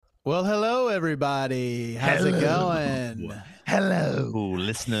Well, hello, everybody. How's it going? Hello,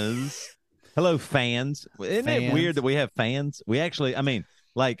 listeners. Hello, fans. Isn't it weird that we have fans? We actually,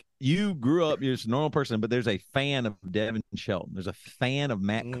 like you grew up, you're just a normal person, but there's a fan of Devin Shelton. There's a fan of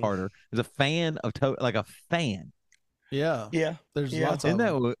Matt Carter. There's a fan of like a fan. Yeah. Yeah. There's lots of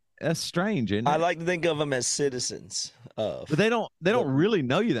them. That's strange, isn't it? I like to think of them as citizens of. But they don't really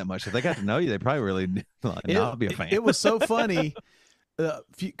know you that much. If they got to know you, they probably really not be a fan. It was so funny. A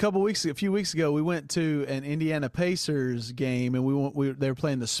few weeks ago, we went to an Indiana Pacers game, and they were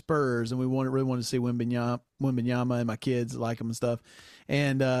playing the Spurs, and we really wanted to see Wembanyama, and my kids like him and stuff.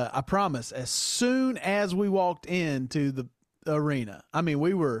 And I promise, as soon as we walked into the arena, we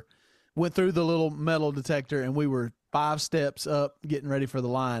went through the little metal detector, and we were 5 steps up, getting ready for the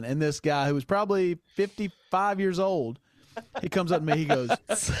line. And this guy, who was probably 55 years old, he comes up to me. He goes,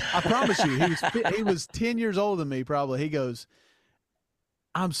 "I promise you, he was 10 years older than me, probably." He goes,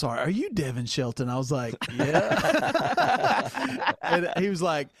 "I'm sorry, are you Devin Shelton?" I was like, "Yeah." And he was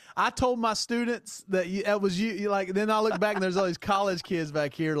like, "I told my students that was you." Like, then I look back and there's all these college kids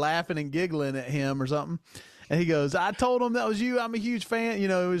back here laughing and giggling at him or something. And he goes, "I told them that was you. I'm a huge fan." He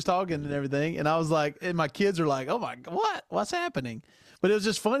was talking and everything. And I was like, and my kids are like, "Oh my God, what's happening?" But it was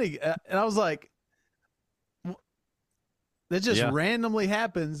just funny. And I was like, it just randomly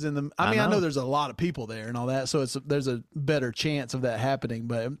happens I know there's a lot of people there and all that, so there's a better chance of that happening,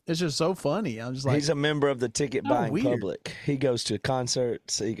 but it's just so funny. I'm just like, he's a member of the ticket buying public. He goes to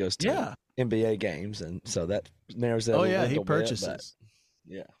concerts, he goes to NBA games, and so that narrows that. Oh yeah, he purchases.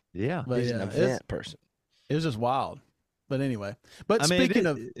 Yeah. But he's an event person. It was just wild. But anyway, speaking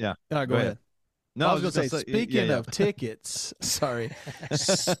of, go ahead. No, I was going to say, speaking of tickets, sorry.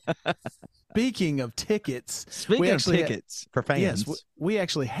 Speaking of tickets. For fans. Yes, we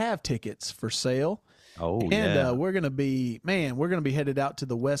actually have tickets for sale. Oh, and we're going to be headed out to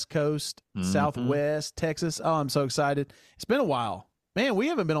the West Coast, Southwest, Texas. Oh, I'm so excited. It's been a while. Man, we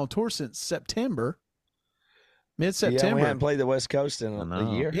haven't been on tour since September. Mid-September. Yeah, we haven't played the West Coast in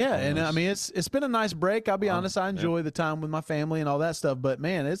a year. Yeah, almost. And it's been a nice break. I'll be honest, I enjoy the time with my family and all that stuff. But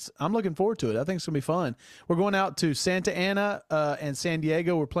man, I'm looking forward to it. I think it's gonna be fun. We're going out to Santa Ana and San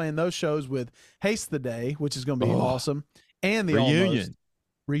Diego. We're playing those shows with Haste the Day, which is gonna be awesome, and the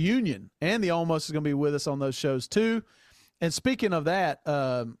reunion, and the Almost is gonna be with us on those shows too. And speaking of that,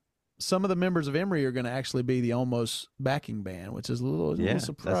 some of the members of Emery are going to actually be the Almost backing band, which is a little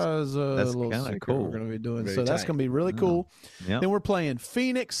surprise. That's a little kind of cool. We're going to be doing. Very so that's tight. going to be really cool. Yep. Then we're playing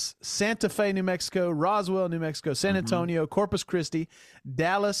Phoenix, Santa Fe, New Mexico, Roswell, New Mexico, San Antonio, Corpus Christi,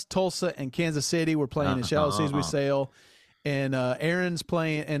 Dallas, Tulsa, and Kansas City. We're playing in Shallow Seas We Sail. And Aaron's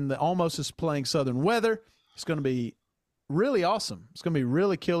playing, and the Almost is playing Southern Weather. It's going to be really awesome. It's going to be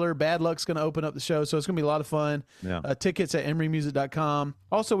really killer. Bad Luck's going to open up the show, so it's going to be a lot of fun. Yeah. Tickets at emerymusic.com.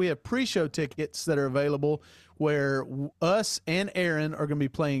 Also, we have pre-show tickets that are available where us and Aaron are going to be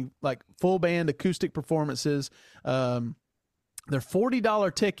playing like full band acoustic performances. They're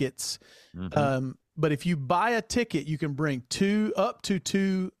 $40 tickets, but if you buy a ticket, you can bring up to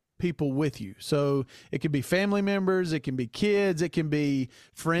two people with you. So it could be family members, it can be kids, it can be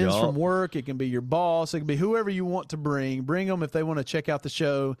friends from work, it can be your boss, it can be whoever you want to bring them if they want to check out the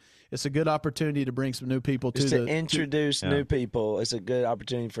show. It's a good opportunity to bring some new people to introduce new people. It's a good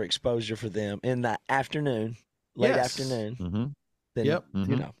opportunity for exposure for them in the afternoon, late afternoon. Then,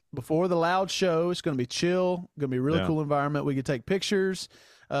 before the loud show. It's going to be chill, going to be a really cool environment. We can take pictures.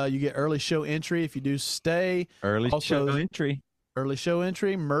 You get early show entry if you do stay. Early show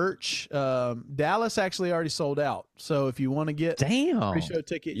entry, merch. Dallas actually already sold out. So if you want to get pre-show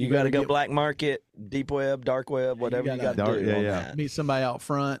ticket, you got to go black market, deep web, dark web, whatever you got to do. Meet somebody out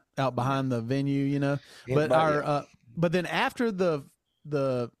front, out behind the venue, But then after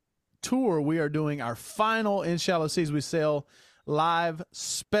the tour, we are doing our final In Shallow Seas We Sail live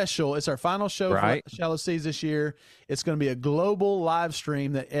special. It's our final show for Shallow Seas this year. It's going to be a global live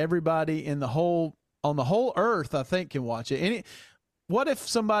stream that everybody on the whole earth, I think, can watch it. What if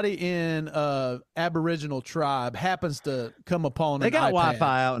somebody in Aboriginal tribe happens to come upon they got iPad,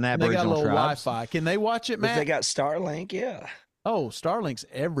 Wi-Fi out in Aboriginal they got a little tribes. Wi-Fi. Can they watch it, Matt? If they got Starlink, yeah. Oh, Starlink's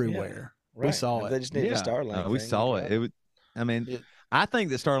everywhere. Right. We saw They it. just need a Starlink. We saw it. I think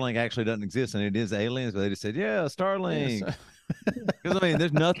that Starlink actually doesn't exist, and it is aliens, but they just said, Starlink. Because,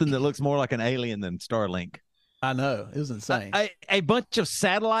 there's nothing that looks more like an alien than Starlink. I know. It was insane. A bunch of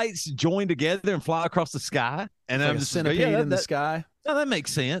satellites join together and fly across the sky. And I'm just centipede in the sky. No, that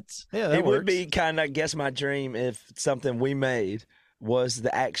makes sense. Yeah, that it works. would be kind of, I guess, my dream if something we made was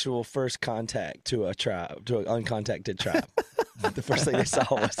the actual first contact to a tribe, to an uncontacted tribe. The first thing they saw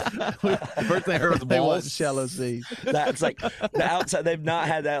was the first thing I heard was they walls. watched Shallow Seas. That's like the outside. They've not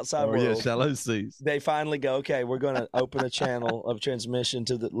had the outside world. Yeah, Shallow Seas. They finally go, okay, we're going to open a channel of transmission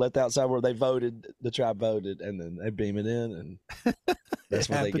to let the outside world. They voted, the tribe voted, and then they beam it in, and that's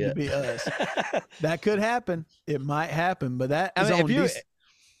what they get. To be us. That could happen. It might happen, but that is on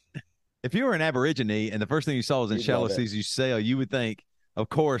if you were an Aborigine and the first thing you saw was in Shallow Seas you sail, you would think, of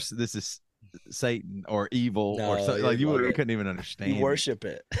course, this is Satan or evil or something. Like you couldn't even understand. You worship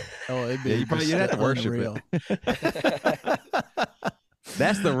it. Oh, it'd be you'd have to worship it.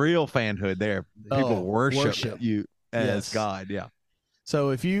 That's the real fanhood there. People worship you as God. Yeah.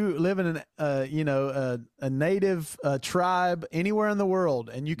 So if you live in a native tribe anywhere in the world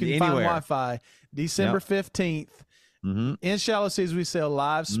and you can find Wi-Fi, December 15th, in Shallow Seas we sell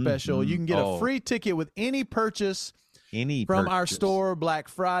live special. You can get a free ticket with any purchase from our store Black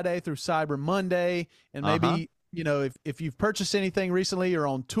Friday through Cyber Monday, and maybe if you've purchased anything recently or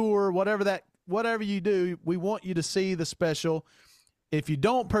on tour, whatever you do, we want you to see the special. If you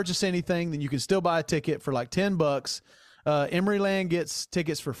don't purchase anything, then you can still buy a ticket for like $10. Emeryland gets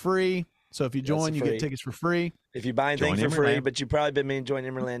tickets for free. So if you join, you get tickets for free. If you buy anything for free, but you probably been meaning to join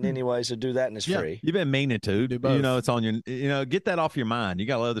Emeryland anyway, so do that and it's free. You've been meaning to. It's on your, get that off your mind. You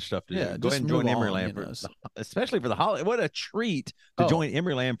got other stuff to do. Go ahead and join Emeryland, especially for the holiday. What a treat to join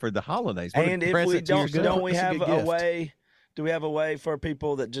Emeryland for the holidays. And if we don't we have a way? Do we have a way for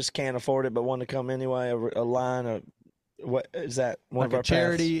people that just can't afford it but want to come anyway? A line of what is that? One of our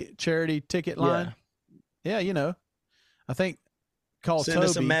charity ticket line. Yeah, I think. Send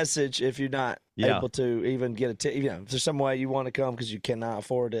us a message if you're not able to even get a ticket. If there's some way you want to come because you cannot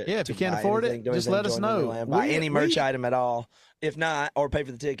afford it. Yeah, if you can't afford it, just let us know. Buy any merch item at all. If not, or pay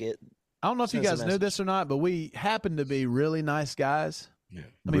for the ticket. I don't know if you guys knew this or not, but we happen to be really nice guys. Yeah.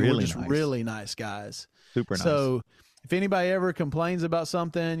 I mean, we're just really nice guys. Super nice. So if anybody ever complains about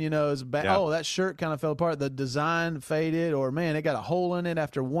something, it's bad. Yeah. Oh, that shirt kind of fell apart. The design faded, or man, it got a hole in it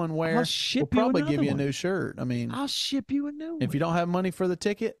after one wear. We'll probably give you a new shirt. I mean, I'll ship you a new one. If you don't have money for the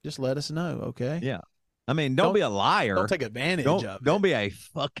ticket, just let us know. Okay. Yeah. I mean, don't be a liar. Don't take advantage of it. Don't be a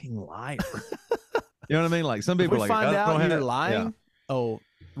fucking liar. You know what I mean? Like some people if we find out you're lying. Yeah.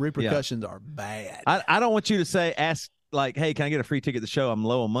 Repercussions are bad. I don't want you to ask. Like, hey, can I get a free ticket to the show? I'm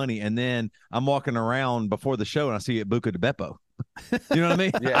low on money. And then I'm walking around before the show and I see you at Buca de Beppo. You know what I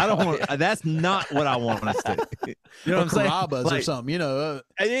mean? I don't want. That's not what I want us to. You know what I'm saying? Carrabba's or something.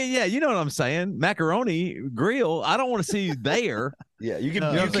 Yeah, you know what I'm saying. Macaroni Grill. I don't want to see you there. Yeah, you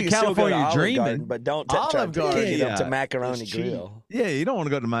can. You can California Dreaming, Garden, but don't try to get up to Macaroni Grill. Yeah, you don't want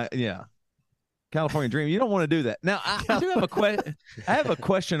to go to California Dream. You don't want to do that. Now, I do have a question. I have a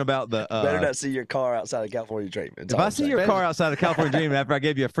question about the. Better not see your car outside of California Dream. If I see your car outside of California Dream after I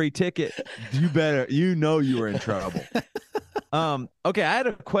gave you a free ticket, you were in trouble. Okay, I had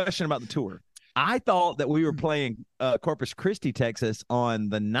a question about the tour. I thought that we were playing Corpus Christi, Texas on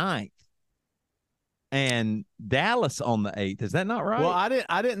the 9th and Dallas on the 8th. Is that not right? Well,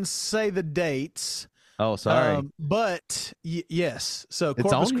 I didn't say the dates. Oh, sorry. But yes. So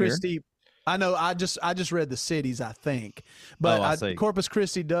Corpus Christi. I know. I just read the cities, I think, but Corpus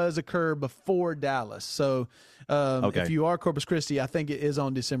Christi does occur before Dallas. So if you are Corpus Christi, I think it is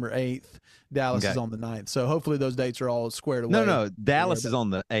on December 8th. Dallas is on the 9th. So hopefully those dates are all squared away. No, Dallas is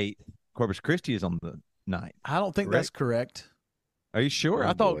on the 8th. Corpus Christi is on the 9th. I don't think that's correct. Are you sure?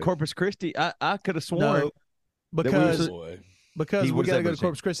 I thought Corpus Christi. I could have sworn. No, because we got to go to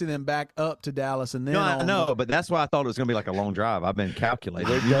Corpus Christi, then back up to Dallas, and then I know, but that's why I thought it was going to be like a long drive. I've been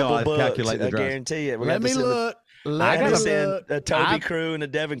calculating. I calculate the drive. I guarantee it. Let me look. I got to send a Toby crew and a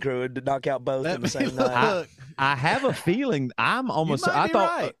Devin crew to knock out both in the same night. I have a feeling I'm almost. I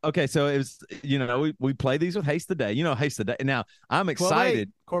thought. Right. Okay, so it was. We play these with Haste the Day. Haste the Day. Now I'm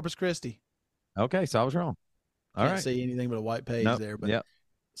excited. Corpus Christi. Okay, so I was wrong. All right. Can't see anything but a white page there. But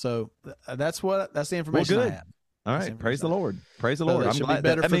so that's the information I have. All right, praise the Lord. Praise the Lord. I'm glad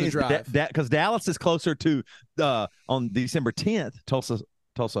better for the drive. Because Dallas is closer to on December 10th, Tulsa,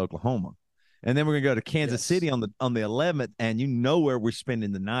 Oklahoma, and then we're gonna go to Kansas City on the 11th, and where we're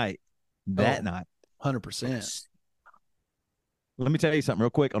spending the night that night. 100%. Let me tell you something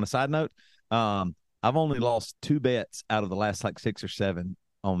real quick. On a side note, I've only lost 2 bets out of the last 6 or 7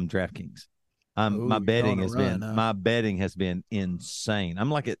 on DraftKings. My betting has been insane.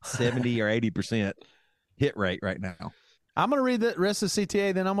 I'm like at 70 or 80% hit rate right now. I'm going to read the rest of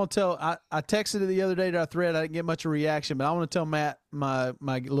CTA, then I'm going to tell. I texted it the other day to our thread. I didn't get much of a reaction, but I want to tell Matt my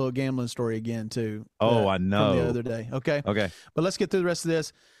little gambling story again too. I know. From the other day. Okay. But let's get through the rest of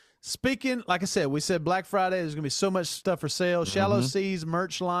this. Speaking, like I said, we said Black Friday. There's going to be so much stuff for sale. Shallow Seas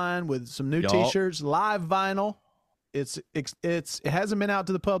merch line with some new T-shirts, live vinyl. It hasn't been out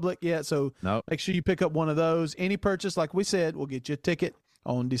to the public yet, so make sure you pick up one of those. Any purchase, like we said, will get you a ticket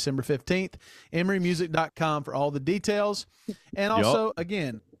on December 15th. EmeryMusic.com for all the details. And also,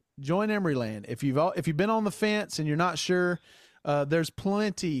 again, join Emeryland. If you've been on the fence and you're not sure, there's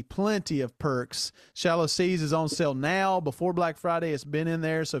plenty of perks. Shallow Seas is on sale now before Black Friday. It's been in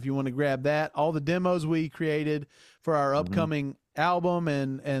there, so if you want to grab that, all the demos we created for our upcoming album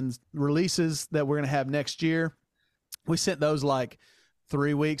and releases that we're going to have next year, we sent those like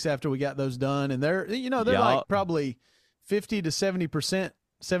 3 weeks after we got those done, and they're like probably 50 to 70%,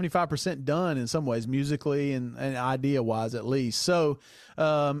 75% done in some ways, musically and idea wise at least. So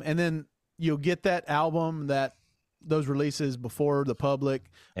and then you'll get that album, those releases before the public,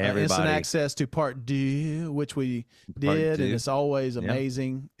 instant access to part 2, which we did, and it's always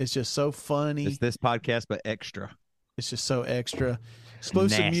amazing. It's just so funny. It's this podcast but extra. It's just so extra.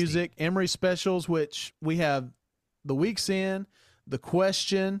 Exclusive music, Emery specials, which we have the Weeks In, The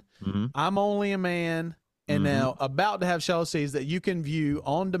Question, I'm Only a Man, and now about to have Shallow Seas that you can view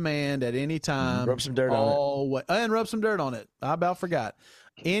on demand at any time. Rub some dirt on it. And rub some dirt on it. I about forgot.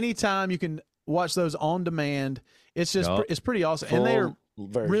 Anytime you can watch those on demand. It's just it's pretty awesome. And they're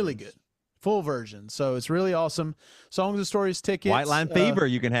really good. Full version. So it's really awesome. Songs and Stories tickets. White Line Fever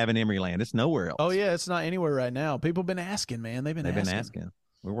you can have in Emeryland. It's nowhere else. Oh, yeah. It's not anywhere right now. People have been asking, man. They've been asking.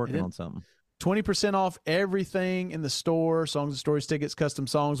 We're working on something. 20% off everything in the store. Songs and Stories tickets, custom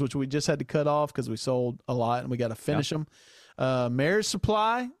songs, which we just had to cut off because we sold a lot and we got to finish them. Marriage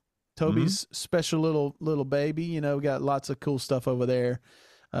Supply, Toby's special little baby. We got lots of cool stuff over there.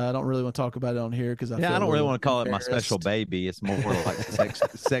 I don't really want to talk about it on here because I don't really want to call it my special baby. It's more like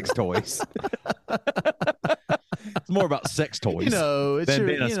sex toys. It's more about sex toys, it's than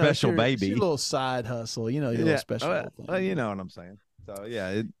being a special baby. It's your little side hustle, your little special. You know what I'm saying. So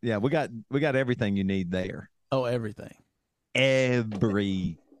we got everything you need there. Oh, everything. Everything.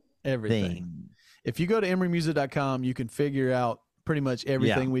 If you go to emerymusic.com, you can figure out pretty much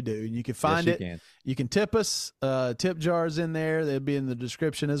everything we do. You can find it. You can tip us. Tip jars in there. They'll be in the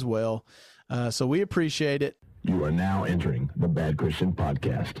description as well. So we appreciate it. You are now entering the Bad Christian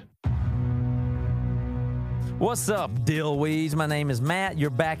Podcast. What's up, Dillweeds? My name is Matt.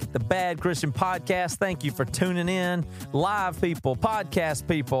 You're back at the Bad Christian Podcast. Thank you for tuning in. Live people, podcast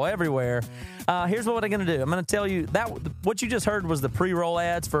people, everywhere. Here's what I'm going to do. I'm going to tell you that what you just heard was the pre-roll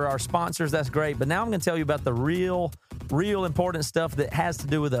ads for our sponsors. That's great. But now I'm going to tell you about the real important stuff that has to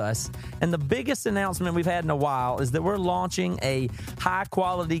do with us. And the biggest announcement we've had in a while is that we're launching a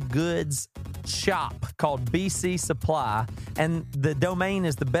high-quality goods shop called BC Supply. And the domain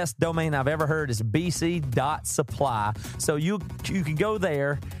is the best domain I've ever heard. Is bc.supply. So you can go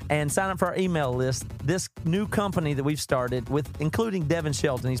there and sign up for our email list. This new company that we've started with, including Devin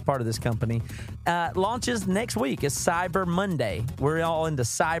Shelton, he's part of this company, launches next week. It's Cyber Monday. We're all into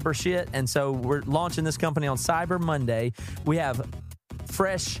cyber shit, and so we're launching this company on Cyber Monday. We have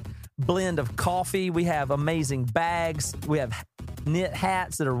fresh blend of coffee. We have amazing bags. We have knit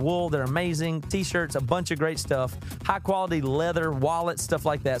hats that are wool. They're amazing. T-shirts, a bunch of great stuff. High quality leather, wallets, stuff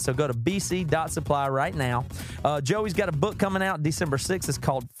like that. So go to bc.supply right now. Joey's got a book coming out December 6th. It's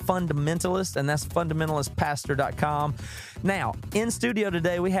called Fundamentalist, and that's fundamentalistpastor.com. Now, in studio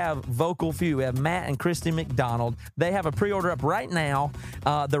today, we have Vocal Few. We have Matt and Christy McDonald. They have a pre-order up right now.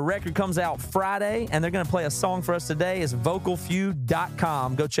 The record comes out Friday, and they're going to play a song for us today. It's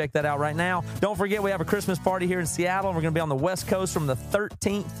vocalfew.com. Go check that out right now. Don't forget, we have a Christmas party here in Seattle, and we're going to be on the West Coast from the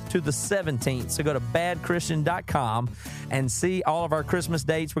 13th to the 17th. So go to badchristian.com and see all of our Christmas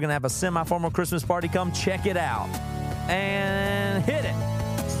dates. We're going to have a semi-formal Christmas party. Come check it out. And hit it.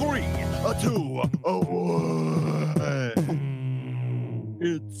 3, 2, 1.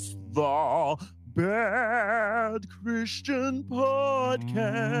 It's the Bad Christian Podcast.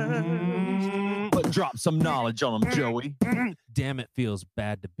 But drop some knowledge on them, Joey. Damn, it feels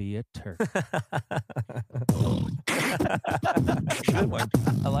bad to be a Turk. Good one.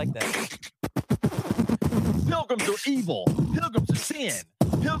 I like that. Pilgrims are evil. Pilgrims are sin.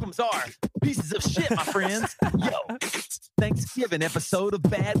 Pilgrims are pieces of shit, my friends. Yo, Thanksgiving episode of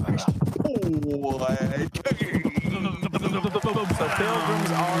Bad Christian. So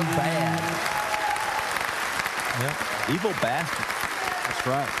pilgrims are bad. Yep. Evil bastards. That's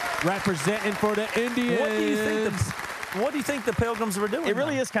right. Representing for the Indians. What do you think the pilgrims were doing? It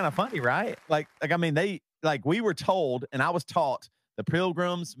really is kind of funny, right? Like I mean, we were told, and I was taught, the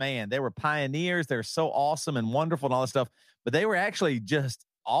pilgrims, man, they were pioneers. They're so awesome and wonderful and all this stuff, but they were actually just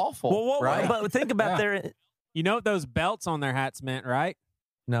awful. Right? But think about their. You know what those belts on their hats meant, right?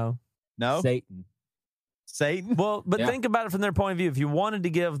 No. Satan. Well, but think about it from their point of view. If you wanted to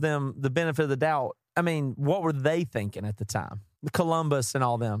give them the benefit of the doubt, I mean, what were they thinking at the time? Columbus and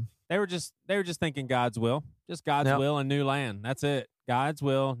all them. They were just thinking God's will, just God's will and new land. That's it. God's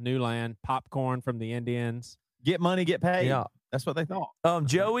will, new land, popcorn from the Indians. Get money, get paid. Yeah. That's what they thought.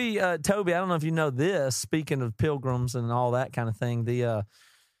 Joey, Toby, I don't know if you know this. Speaking of pilgrims and all that kind of thing,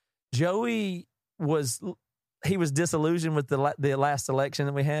 Joey was disillusioned with the last election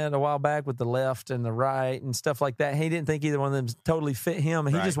that we had a while back with the left and the right and stuff like that. He didn't think either one of them totally fit him.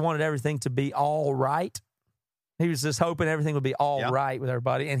 He just wanted everything to be all right. He was just hoping everything would be all right with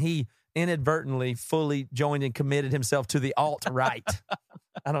everybody, and he inadvertently fully joined and committed himself to the alt-right.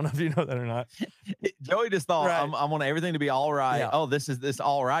 I don't know if you know that or not. Joey just thought, I want everything to be all right. Yeah. Oh, this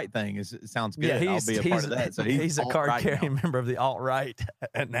all right thing it sounds good. Yeah, I'll be a part of that. So he's a card-carrying member of the alt-right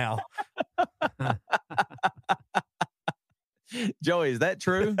now. Joey, is that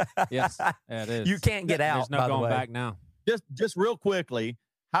true? Yes, it is. You can't get out. There's no going back now. Just real quickly,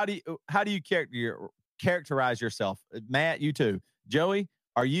 how do you characterize yourself? Matt, you too. Joey,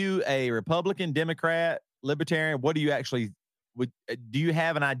 are you a Republican, Democrat, Libertarian? What do you actually do you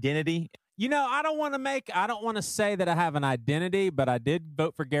have an identity? You know, I don't want to say that I have an identity, but I did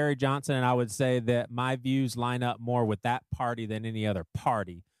vote for Gary Johnson, and I would say that my views line up more with that party than any other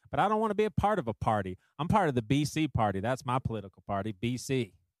party. But I don't want to be a part of a party. I'm part of the BC party. That's my political party,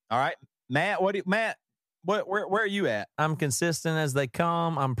 BC. All right. Matt, where are you at? I'm consistent as they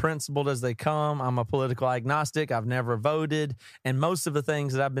come. I'm principled as they come. I'm a political agnostic. I've never voted. And most of the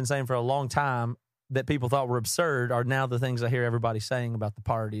things that I've been saying for a long time that people thought were absurd are now the things I hear everybody saying about the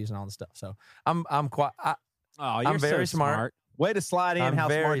parties and all the stuff. So I'm very smart. Way to slide in how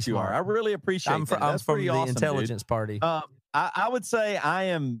smart you are. I really appreciate that. I'm from the awesome, intelligence party. I would say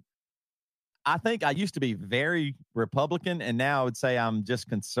I think I used to be very Republican, and now I would say I'm just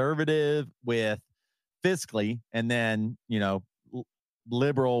conservative with fiscally, and then,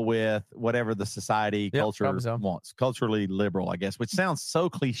 liberal with whatever the society culture wants. Culturally liberal, I guess, which sounds so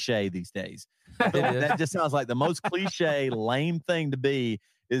cliche these days. That just sounds like the most cliche, lame thing to be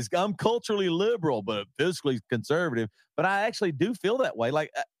is I'm culturally liberal, but fiscally conservative. But I actually do feel that way.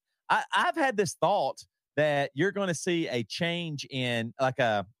 Like I've had this thought that you're going to see a change in a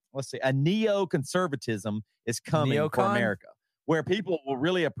neoconservatism is coming for America, where people will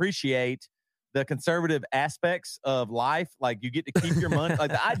really appreciate the conservative aspects of life. Like you get to keep your money.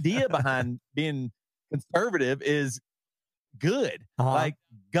 Like the idea behind being conservative is good. Like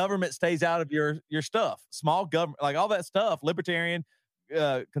government stays out of your stuff. Small government, like all that stuff. Libertarian,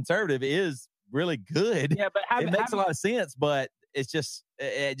 conservative is really good. Yeah, but it makes a lot of sense. But it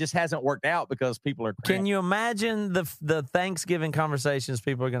just hasn't worked out because people are. Can you imagine the Thanksgiving conversations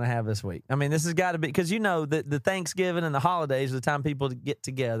people are going to have this week? I mean, this has got to be because the Thanksgiving and the holidays are the time people get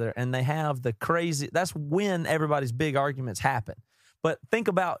together and they have the crazy. That's when everybody's big arguments happen. But think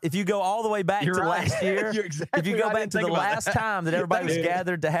about if you go all the way back to last year. If you go back to the last time that everybody was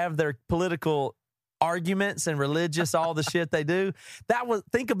gathered to have their political arguments and religious, all the shit they do.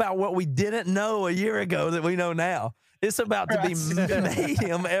 Think about what we didn't know a year ago that we know now. It's about to be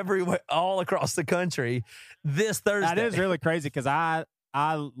mayhem everywhere, all across the country this Thursday. That is really crazy because I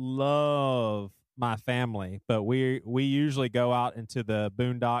love my family, but we usually go out into the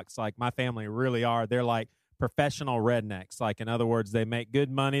boondocks. Like my family really are. They're like professional rednecks. Like in other words, they make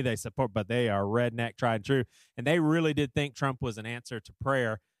good money, they support, but they are redneck, tried and true. And they really did think Trump was an answer to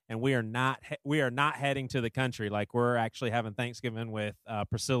prayer. And we are not heading to the country. Like we're actually having Thanksgiving with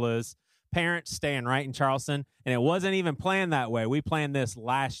Priscilla's parents staying right in Charleston, and it wasn't even planned that way. We planned this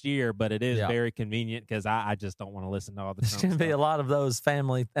last year, but it is very convenient because I just don't want to listen to all the. There's going to be a lot of those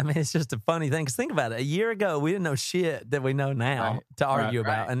family. I mean, it's just a funny thing because think about it. A year ago, we didn't know shit that we know now to argue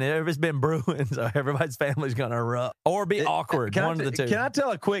about, and it's been brewing. So everybody's family's going to erupt or be awkward. One of the two. Can I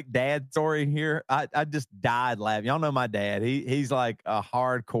tell a quick dad story here? I just died laughing. Y'all know my dad. He's like a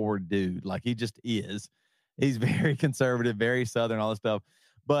hardcore dude. Like he just is. He's very conservative, very Southern, all this stuff.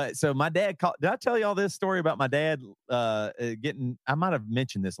 But so my dad called. Did I tell you all this story about my dad getting? I might have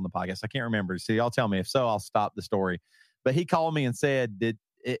mentioned this on the podcast. I can't remember. So y'all tell me. If so, I'll stop the story. But he called me and said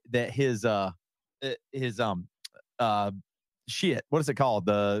that his shit. What is it called?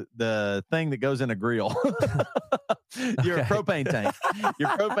 The thing that goes in a grill. Your propane tank. Your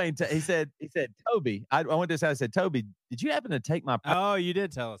propane tank. He said, Toby. I went to his house. I said, Toby, did you happen to take my? Oh, you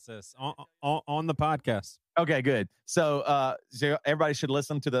did tell us this on the podcast. Okay, good. So everybody should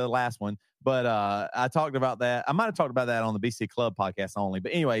listen to the last one. But I talked about that. I might have talked about that on the BC Club podcast only.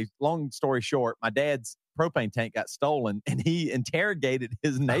 But anyway, long story short, my dad's propane tank got stolen, and he interrogated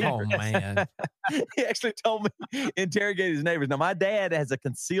his neighbors. Oh, man. He actually told me interrogated his neighbors. Now, my dad has a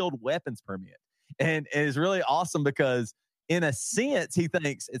concealed weapons permit, and it's really awesome because in a sense, he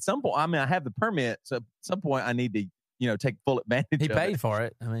thinks at some point, I mean, I have the permit, so at some point I need to, take full advantage of it. He paid for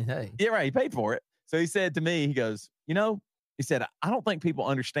it. I mean, hey. Yeah, right. He paid for it. So he said to me, he goes, he said, I don't think people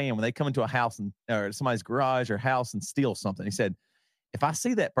understand when they come into a house or somebody's garage or house and steal something. He said, if I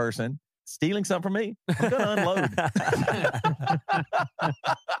see that person stealing something from me, I'm going to unload.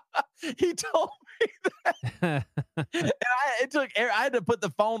 He told me that. And I had to put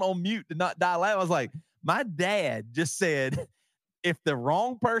the phone on mute to not die loud. I was like, my dad just said, if the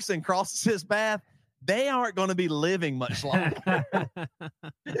wrong person crosses his path, they aren't going to be living much longer.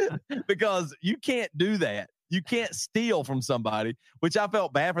 Because you can't do that. You can't steal from somebody, which I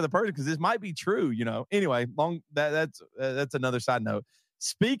felt bad for the person because this might be true, Anyway, that's another side note.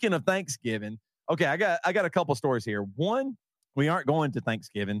 Speaking of Thanksgiving, okay, I got a couple stories here. One, we aren't going to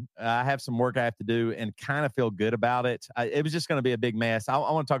Thanksgiving. I have some work I have to do and kind of feel good about it. It was just going to be a big mess. I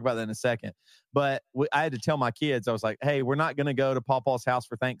want to talk about that in a second. But I had to tell my kids, I was like, hey, we're not going to go to Pawpaw's house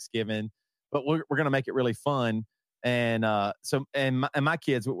for Thanksgiving, but we're going to make it really fun. And my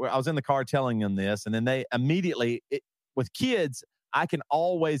kids, I was in the car telling them this, and then they immediately, with kids, I can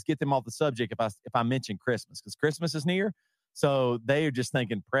always get them off the subject if I mention Christmas, because Christmas is near. So they are just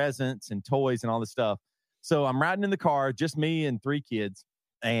thinking presents and toys and all this stuff. So I'm riding in the car, just me and 3 kids,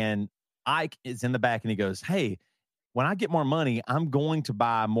 and Ike is in the back, and he goes, hey, when I get more money, I'm going to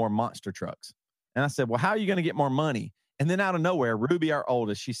buy more monster trucks. And I said, well, how are you going to get more money? And then out of nowhere, Ruby, our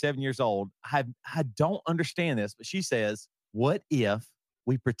oldest, she's 7 years old. I don't understand this, but she says, what if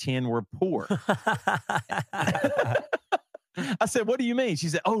we pretend we're poor? I said, what do you mean? She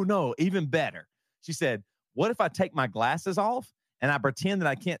said, oh, no, even better. She said, what if I take my glasses off and I pretend that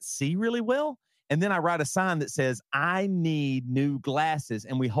I can't see really well? And then I write a sign that says, I need new glasses.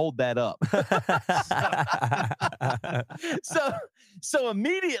 And we hold that up. So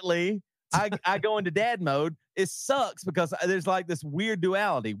immediately I go into dad mode. It sucks because there's like this weird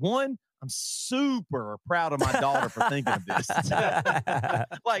duality. One, I'm super proud of my daughter for thinking of this.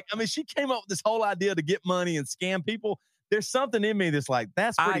 She came up with this whole idea to get money and scam people. There's something in me that's like,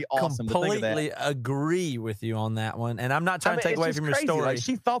 that's pretty awesome to think of that. I completely agree with you on that one. And I'm not trying to take away from your story. Like,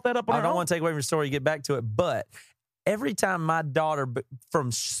 she thought that up on her own. I don't want to take away from your story. You get back to it. But every time my daughter,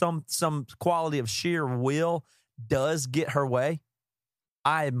 from some quality of sheer will, does get her way,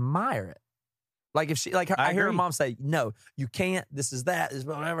 I admire it. Like if she, I hear her mom say, no, you can't, this is that, is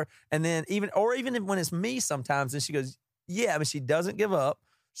whatever. And then even when it's me sometimes, and she goes, yeah, but she doesn't give up.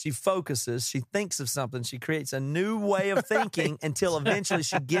 She focuses, she thinks of something, she creates a new way of thinking until eventually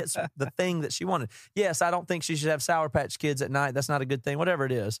she gets the thing that she wanted. Yes, I don't think she should have Sour Patch Kids at night. That's not a good thing, whatever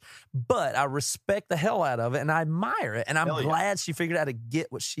it is. But I respect the hell out of it, and I admire it. And I'm glad she figured out how to get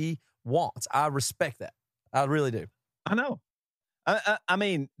what she wants. I respect that. I really do. I know. I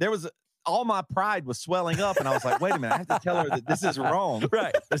mean, all my pride was swelling up, and I was like, wait a minute, I have to tell her that this is wrong.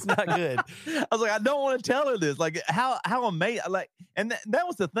 Right. It's not good. I was like, I don't want to tell her this. Like, how amazing. Like, and that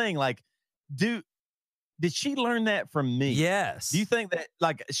was the thing. Like, did she learn that from me? Yes. Do you think that,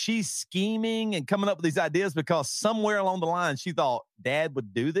 like, she's scheming and coming up with these ideas because somewhere along the line she thought Dad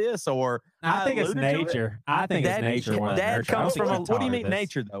would do this? Or I think it's nature. I think it's nature. Dad comes from what do you mean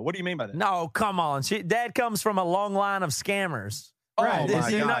nature, though? What do you mean by that? No, come on. Dad comes from a long line of scammers. Right.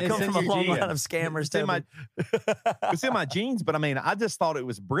 You're not coming from a long line of scammers. It's in my genes, but I mean, I just thought it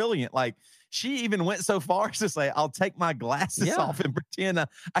was brilliant. Like, she even went so far as to say, I'll take my glasses off and pretend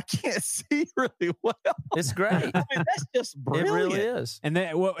I can't see really well. It's great. I mean, that's just brilliant. It really is.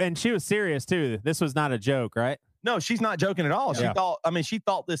 And she was serious too. This was not a joke, right? No, she's not joking at all. Yeah. She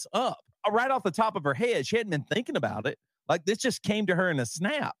thought this up right off the top of her head. She hadn't been thinking about it. Like, this just came to her in a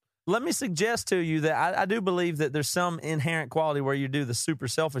snap. Let me suggest to you that I do believe that there's some inherent quality where you do the super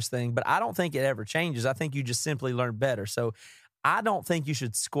selfish thing, but I don't think it ever changes. I think you just simply learn better. So I don't think you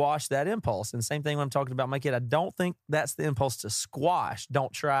should squash that impulse. And same thing when I'm talking about my kid. I don't think that's the impulse to squash.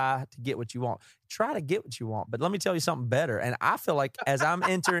 Don't try to get what you want. Try to get what you want. But let me tell you something better. And I feel like as I'm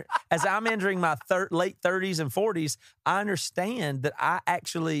entering my late 30s and 40s, I understand that I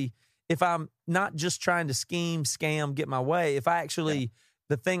actually, if I'm not just trying to scheme, scam, get my way, if I actually...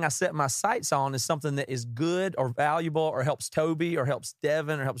 the thing I set my sights on is something that is good or valuable or helps Toby or helps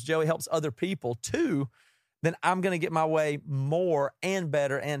Devin or helps Joey, helps other people too, then I'm going to get my way more and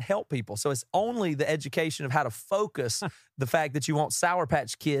better and help people. So it's only the education of how to focus the fact that you want Sour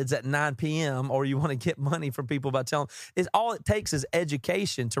Patch Kids at 9 p.m. or you want to get money from people by telling them. All it takes is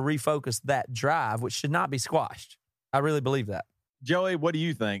education to refocus that drive, which should not be squashed. I really believe that. Joey, what do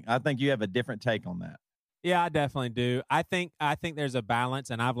you think? I think you have a different take on that. Yeah, I definitely do. I think there's a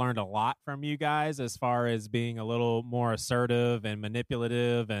balance, and I've learned a lot from you guys as far as being a little more assertive and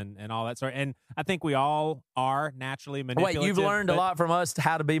manipulative and all that sort. And I think we all are naturally manipulative. Wait, you've learned a lot from us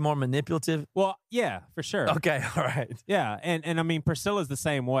how to be more manipulative? Well, yeah, for sure. Okay, all right. Yeah, and I mean, Priscilla's the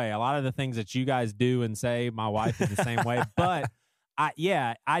same way. A lot of the things that you guys do and say, my wife is the same way. But I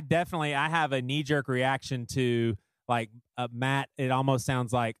have a knee-jerk reaction to, like, Matt, it almost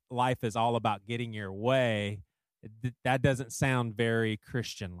sounds like life is all about getting your way. That doesn't sound very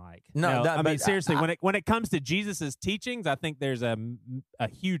Christian-like. No, I mean, seriously, when it comes to Jesus's teachings, I think there's a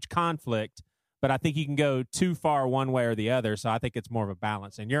huge conflict, but I think you can go too far one way or the other. So I think it's more of a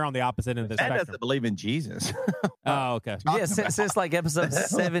balance. And you're on the opposite end of the spectrum. Matt doesn't believe in Jesus. Oh, okay. Yeah, since like episode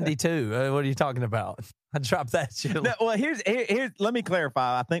 72. What are you talking about? I dropped that shit. No, well, here's let me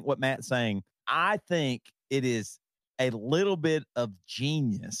clarify. I think what Matt's saying, I think it is a little bit of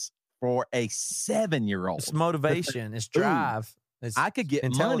genius for a 7-year-old. It's motivation. It's drive. It's I could get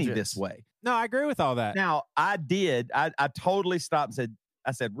money this way. No, I agree with all that. Now, I totally stopped and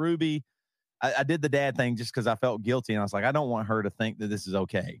said, Ruby, I did the dad thing just because I felt guilty. And I was like, I don't want her to think that this is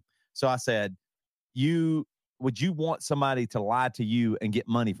okay. So I said, would you want somebody to lie to you and get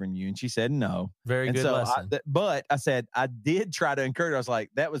money from you? And she said, no. Very good lesson. But I said, I did try to encourage her. I was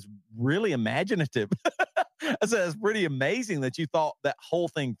like, that was really imaginative. I said, it's pretty amazing that you thought that whole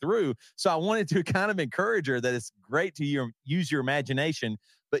thing through. So I wanted to kind of encourage her that it's great to use your imagination,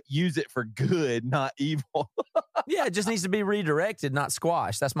 but use it for good, not evil. Yeah, it just needs to be redirected, not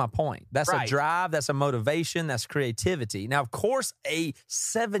squashed. That's my point. That's right. A drive. That's a motivation. That's creativity. Now, of course, a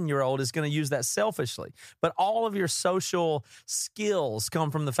 7-year-old is going to use that selfishly, but all of your social skills come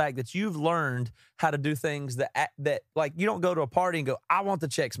from the fact that you've learned how to do things that like, you don't go to a party and go, I want the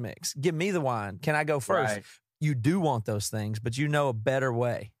Chex Mix. Give me the wine. Can I go first? Right. You do want those things, but you know a better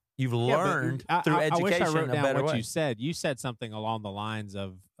way. You've learned through education I wish I wrote down what way. you said. You said something along the lines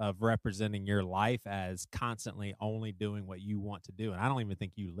of representing your life as constantly only doing what you want to do. And I don't even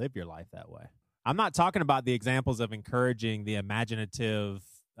think you live your life that way. I'm not talking about the examples of encouraging the imaginative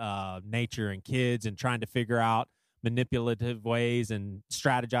nature in kids and trying to figure out manipulative ways and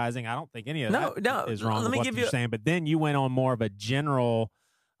strategizing. I don't think any of that is wrong with what you're saying. But then you went on more of a general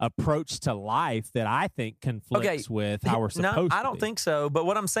approach to life that I think conflicts with how we're supposed to be. I don't think so. But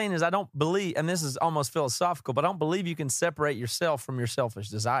what I'm saying is I don't believe, and this is almost philosophical, but I don't believe you can separate yourself from your selfish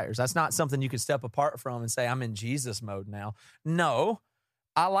desires. That's not something you can step apart from and say, I'm in Jesus mode now. No,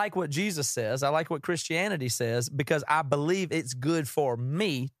 I like what Jesus says. I like what Christianity says because I believe it's good for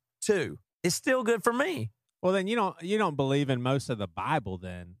me too. It's still good for me. Well, then you don't believe in most of the Bible.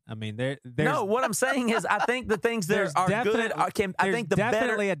 Then I mean, there's no. What I'm saying is, I think the things that are good. I think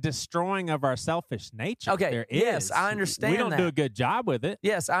definitely a destroying of our selfish nature. Okay. There yes, is. I understand. We don't that. do a good job with it.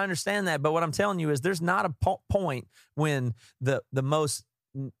 Yes, I understand that. But what I'm telling you is, there's not a point when the most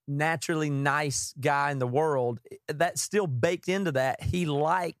naturally nice guy in the world, that's still baked into that. He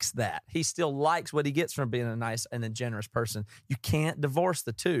likes that. He still likes what he gets from being a nice and a generous person. You can't divorce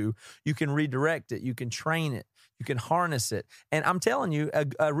the two. You can redirect it. You can train it. You can harness it. And I'm telling you,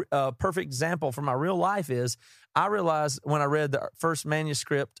 a perfect example from my real life is, I realized when I read the first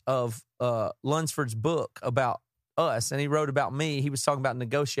manuscript of Lunsford's book about us, and he wrote about me, he was talking about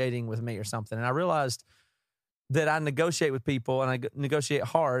negotiating with me or something. And I realized that I negotiate with people and I negotiate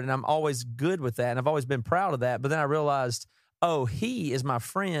hard, and I'm always good with that, and I've always been proud of that. But then I realized, oh, he is my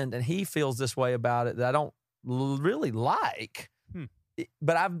friend, and he feels this way about it that I don't really like.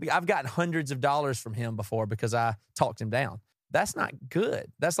 But I've gotten hundreds of dollars from him before because I talked him down. That's not good.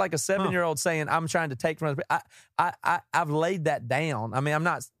 That's like a 7-year-old saying, I'm trying to take from other. I've laid that down. I mean, I'm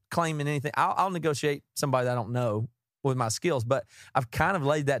not claiming anything. I'll negotiate somebody that I don't know with my skills, but I've kind of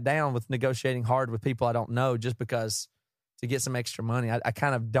laid that down with negotiating hard with people I don't know just because to get some extra money. I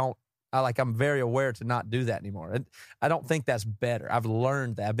kind of don't. I'm very aware to not do that anymore. I don't think that's better. I've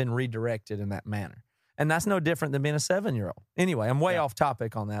learned that. I've been redirected in that manner. And that's no different than being a 7-year-old. Anyway, I'm way off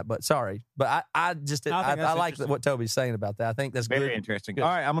topic on that, but sorry. But I like what Toby's saying about that. I think that's very interesting. Good. All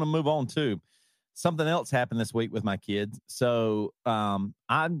right, I'm going to move on to something else happened this week with my kids. So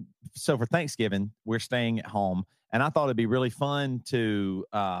for Thanksgiving, we're staying at home, and I thought it'd be really fun to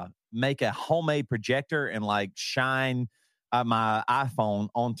make a homemade projector and like shine my iPhone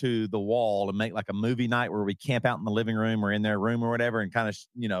onto the wall and make like a movie night where we camp out in the living room or in their room or whatever, and kind of,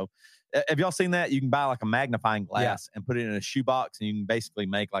 have y'all seen that? You can buy like a magnifying glass and put it in a shoebox, and you can basically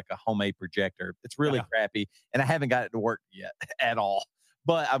make like a homemade projector. It's really crappy, and I haven't got it to work yet at all,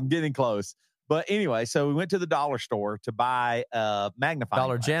 but I'm getting close. But anyway, so we went to the dollar store to buy a magnifying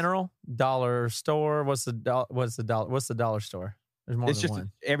Dollar glass. General, dollar store. What's the dollar store? There's more It's than just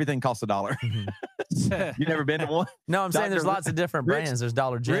one. everything costs $1. You never been to one? No, I'm saying there's lots of different brands. There's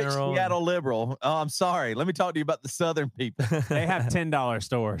Dollar General. Rich Seattle liberal. Oh, I'm sorry. Let me talk to you about the Southern people. They have $10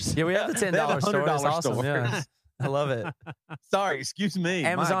 stores. Yeah, we have the $10 store. It's awesome. stores. Yeah. I love it. Sorry, excuse me.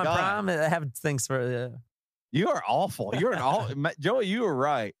 Amazon My God. Prime, they have things for. You are awful. You're Joey, you were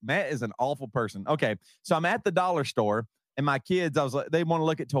right. Matt is an awful person. Okay, so I'm at the dollar store, and my kids, I was like, they want to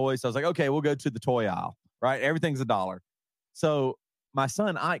look at toys. So I was like, okay, we'll go to the toy aisle. Right, everything's $1. So my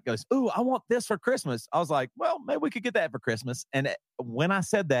son Ike goes, "Ooh, I want this for Christmas." I was like, "Well, maybe we could get that for Christmas." And when I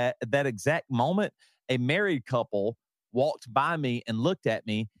said that, at that exact moment, a married couple walked by me and looked at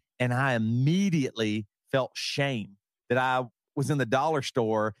me, and I immediately felt shame that I was in the dollar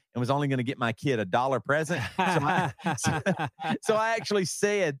store and was only going to get my kid $1 present. So I actually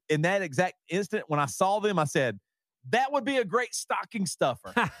said in that exact instant when I saw them, I said, that would be a great stocking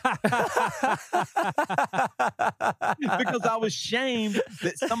stuffer. Because I was shamed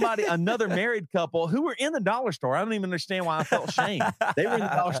that another married couple who were in the dollar store, I don't even understand why I felt shame. They were in the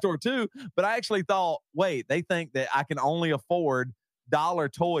dollar store too, but I actually thought, wait, they think that I can only afford dollar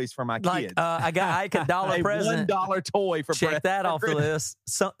toys for my kids. I got Ike a $1 present. $1 toy for check that off the list.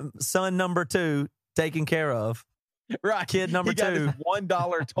 Son number 2 taken care of. Right. Kid number 2.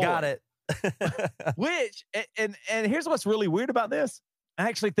 $1 toy. Got it. Which and here's what's really weird about this. I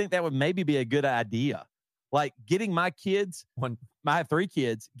actually think that would maybe be a good idea. Like getting my kids, I have 3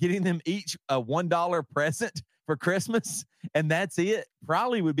 kids, getting them each a $1 present for Christmas, and that's it.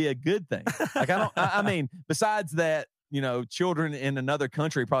 Probably would be a good thing. Like I mean, besides that, children in another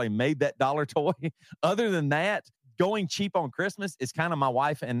country probably made that dollar toy. Other than that, going cheap on Christmas is kind of my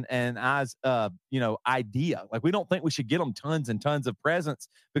wife and I's, idea. Like, we don't think we should get them tons and tons of presents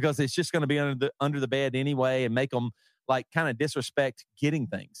because it's just going to be under the bed anyway and make them like kind of disrespect getting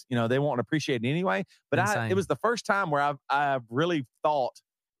things. They won't appreciate it anyway. But it was the first time where I've really thought,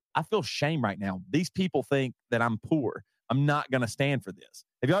 I feel shame right now. These people think that I'm poor. I'm not going to stand for this.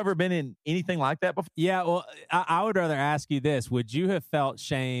 Have you ever been in anything like that before? Yeah, well, I would rather ask you this. Would you have felt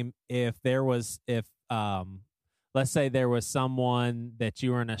shame if let's say there was someone that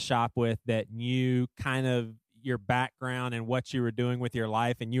you were in a shop with that knew kind of your background and what you were doing with your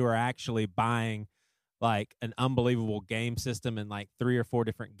life, and you were actually buying like an unbelievable game system and like 3 or 4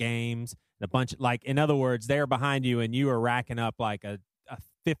 different games, and a bunch, like, in other words, they're behind you and you are racking up like a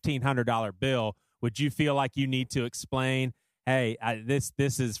 $1,500 bill. Would you feel like you need to explain, hey, this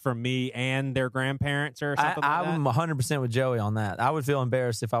is for me and their grandparents or something like that? I'm 100% with Joey on that. I would feel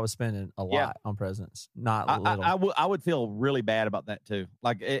embarrassed if I was spending a lot on presents, not little. I would feel really bad about that too.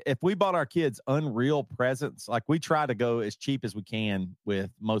 Like, if we bought our kids unreal presents, like, we try to go as cheap as we can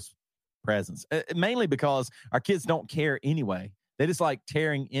with most presents, mainly because our kids don't care anyway. They just like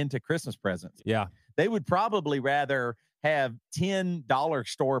tearing into Christmas presents. Yeah. They would probably rather have $10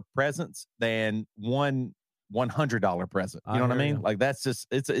 store presents than one $100 present. You know what I mean? Like, that's just,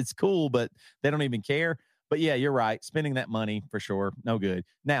 it's cool, but they don't even care. But yeah, you're right. Spending that money for sure, no good.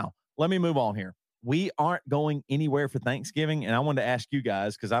 Now, let me move on here. We aren't going anywhere for Thanksgiving, and I wanted to ask you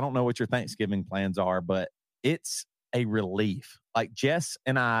guys, because I don't know what your Thanksgiving plans are, but it's a relief. Like, Jess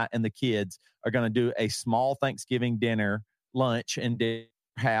and I and the kids are going to do a small Thanksgiving dinner, lunch, and dinner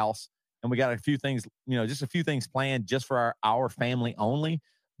house. And we got a few things, just a few things planned just for our family only.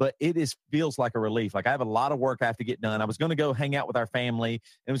 But it feels like a relief. Like, I have a lot of work I have to get done. I was going to go hang out with our family.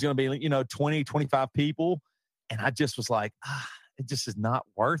 It was going to be, 20, 25 people. And I just was like, it just is not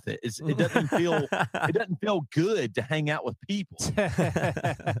worth it. It doesn't feel good to hang out with people.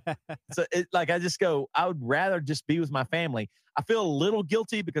 So I just go, I would rather just be with my family. I feel a little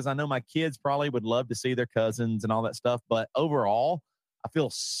guilty because I know my kids probably would love to see their cousins and all that stuff. But overall, I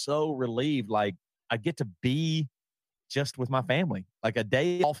feel so relieved. Like, I get to be just with my family, like a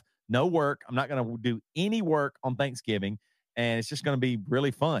day off, no work. I'm not going to do any work on Thanksgiving, and it's just going to be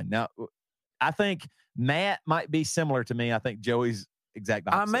really fun. Now, I think Matt might be similar to me. I think Joey's exact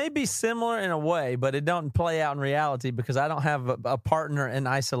opposite. I may be similar in a way, but it don't play out in reality because I don't have a partner in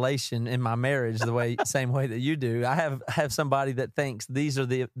isolation in my marriage same way that you do. I have somebody that thinks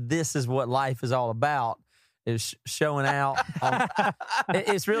this is what life is all about. Is showing out.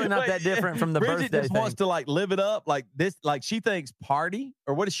 It's really not that different from the Bridget birthday just thing. wants to like live it up like this. Like, she thinks party,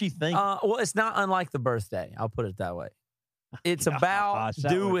 or what does she think? Well, it's not unlike the birthday. I'll put it that way. It's about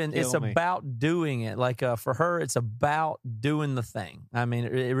doing. It's about doing it. Like, for her, it's about doing the thing. I mean,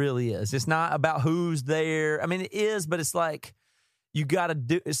 it really is. It's not about who's there. I mean, it is, but it's like you got to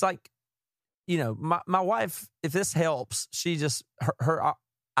do. It's like, my wife. If this helps, she just her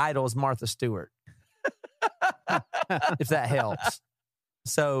idol is Martha Stewart. If that helps.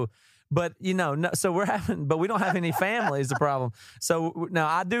 So, But so but we don't have any family is the problem. So now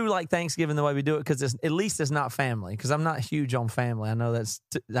I do like Thanksgiving the way we do it because at least it's not family. Because I'm not huge on family. I know that's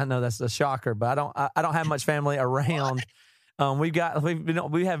a shocker, but I don't have much family around. We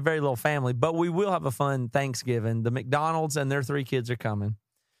have very little family, but we will have a fun Thanksgiving. The McDonald's and their 3 kids are coming,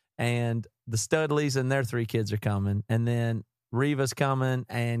 and the Studleys and their 3 kids are coming, and then Reva's coming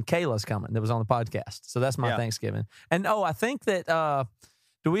and Kayla's coming. That was on the podcast. So that's my Thanksgiving. And I think that.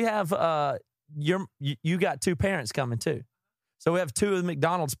 Do we have you got 2 parents coming too? So we have 2 of the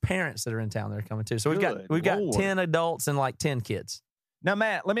McDonald's parents that are in town that are coming too. So we've got 10 adults and like 10 kids. Now,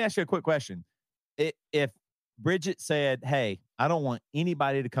 Matt, let me ask you a quick question. If Bridget said, "Hey, I don't want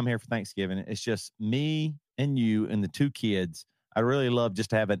anybody to come here for Thanksgiving. It's just me and you and the 2 kids. I really love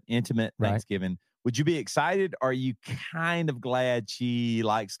just to have an intimate Thanksgiving." Would you be excited, or are you kind of glad she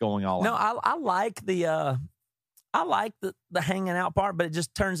likes going all out? No, I like the hanging out part, but it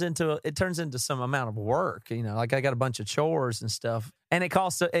just turns into some amount of work. Like I got a bunch of chores and stuff, and it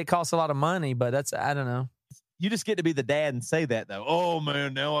costs a lot of money. But I don't know. You just get to be the dad and say that though. Oh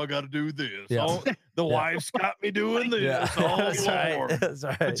man, now I got to do this. Yeah. Oh, the wife's got me doing this. Yeah. Oh That's Lord. right. That's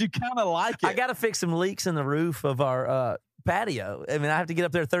right. But you kind of like it. I got to fix some leaks in the roof of our patio. I mean, I have to get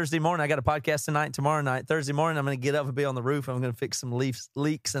up there Thursday morning. I got a podcast tonight and tomorrow night. Thursday morning, I'm going to get up and be on the roof. I'm going to fix some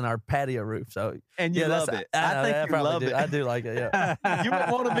leaks in our patio roof. So, and you love it. I think you love it. I do like it. Yeah. You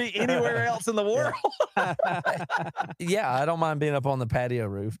wouldn't want to be anywhere else in the world. Yeah, I don't mind being up on the patio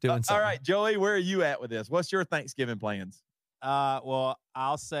roof doing something. All right, Joey, where are you at with this? What's your Thanksgiving plans? Well,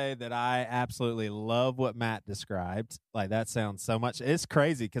 I'll say that I absolutely love what Matt described. Like, that sounds so much. It's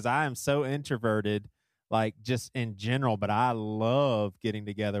crazy because I am so introverted, like just in general, but I love getting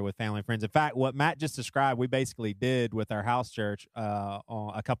together with family and friends. In fact, what Matt just described, we basically did with our house church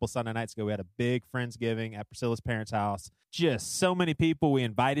on a couple Sunday nights ago. We had a big Friendsgiving at Priscilla's parents' house. Just so many people. We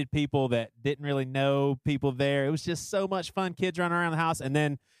invited people that didn't really know people there. It was just so much fun. Kids running around the house. And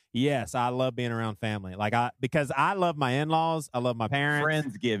then, yes, I love being around family. Because I love my in-laws. I love my parents.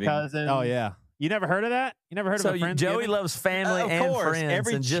 Friendsgiving. Cousins. Oh, yeah. You never heard of that? You never heard of a Friendsgiving? Joey loves family and friends.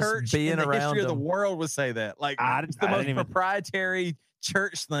 Every and just church being in the around history of the them. world would say that. Like, it's the most proprietary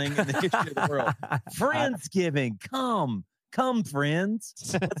church thing in the history of the world. Friendsgiving. Come,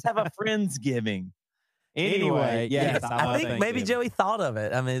 friends. Let's have a Friendsgiving. Anyway, yes. I think maybe Joey thought of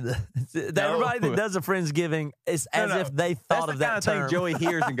it. I mean, everybody that does a Friendsgiving is as if they thought of that term. That's the kind of thing Joey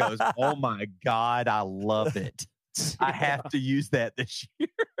hears and goes, "Oh my God, I love it. I have to use that this year."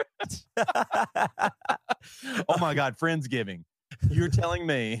 Oh my God, Friendsgiving. You're telling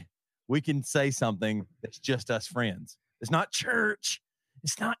me we can say something that's just us friends. It's not church.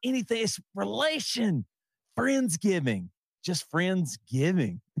 It's not anything. It's relation. Friendsgiving. Just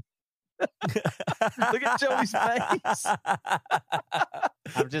Friendsgiving. Look at Joey's face.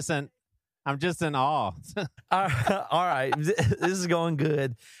 I'm just in awe. All right. This is going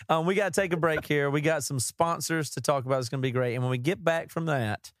good. We got to take a break here. We got some sponsors to talk about. It's going to be great. And when we get back from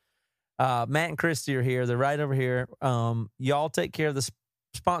that, Matt and Christy are here. They're right over here. Y'all take care of the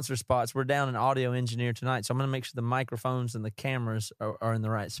sponsor spots. We're down an audio engineer tonight, so I'm going to make sure the microphones and the cameras are in the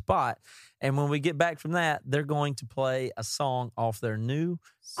right spot. And when we get back from that, they're going to play a song off their new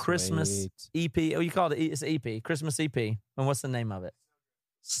Christmas EP. Oh, you call it it's EP, Christmas EP. And what's the name of it?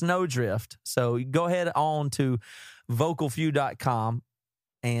 Snowdrift. So you go ahead on to vocalfew.com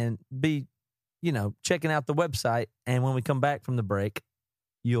and be, checking out the website. And when we come back from the break,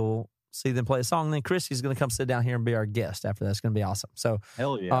 you'll see them play a song. And then Christy's going to come sit down here and be our guest after that. It's going to be awesome. So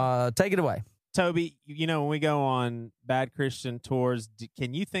hell yeah. Take it away. Toby, when we go on Bad Christian tours,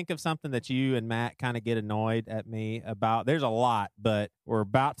 can you think of something that you and Matt kind of get annoyed at me about? There's a lot, but we're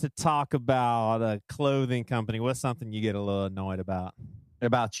about to talk about a clothing company. What's something you get a little annoyed about?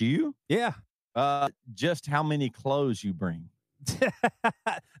 About you? Yeah. Just how many clothes you bring.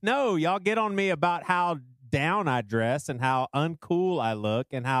 No, y'all get on me about how down I dress and how uncool I look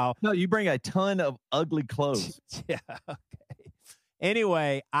and how... No, you bring a ton of ugly clothes. Yeah, okay.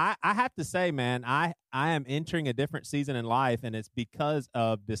 Anyway, I have to say, man, I am entering a different season in life, and it's because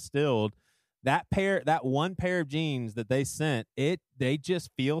of Distilled. That one pair of jeans that they sent, they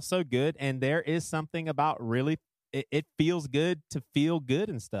just feel so good, and there is something about really... It feels good to feel good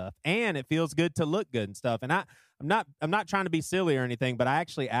and stuff, and it feels good to look good and stuff. And I'm not trying to be silly or anything, but I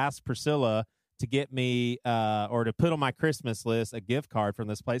actually asked Priscilla to get me or to put on my Christmas list a gift card from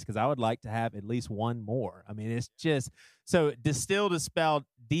this place because I would like to have at least one more. I mean, it's just so Distilled is spelled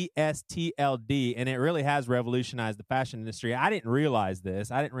DSTLD, and it really has revolutionized the fashion industry. I didn't realize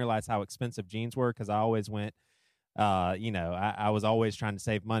this. I didn't realize how expensive jeans were because I always went I was always trying to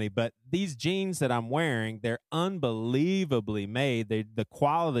save money. But these jeans that I'm wearing, they're unbelievably made. The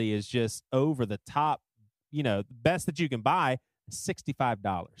quality is just over the top. The best that you can buy is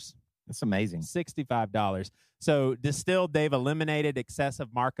 $65. That's amazing. $65. So Distilled, they've eliminated excessive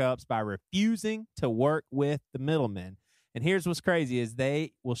markups by refusing to work with the middlemen. And here's what's crazy is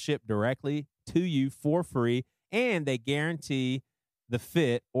they will ship directly to you for free, and they guarantee the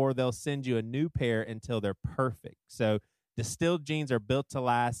fit, or they'll send you a new pair until they're perfect. So Distilled jeans are built to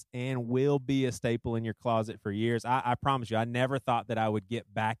last and will be a staple in your closet for years. I promise you, I never thought that I would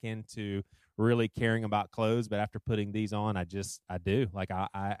get back into really caring about clothes, but after putting these on, I do. Like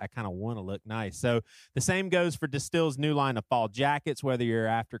I kind of want to look nice. So the same goes for Distilled's new line of fall jackets. Whether you're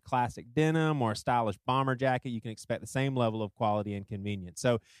after classic denim or a stylish bomber jacket, you can expect the same level of quality and convenience.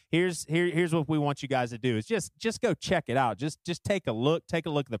 So here's what we want you guys to do is just go check it out. Just take a look at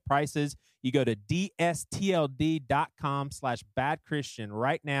the prices. You go to dstld.com/badchristian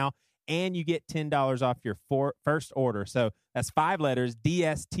right now, and you get $10 off your first order. So that's 5 letters,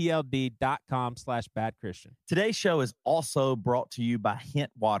 dstld.com/badchristian. Today's show is also brought to you by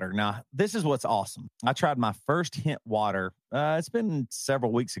Hint Water. Now, this is what's awesome. I tried my first Hint Water. It's been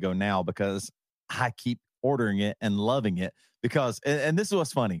several weeks ago now because I keep ordering it and loving it because, and this is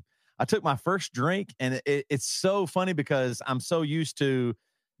what's funny. I took my first drink, and it's so funny because I'm so used to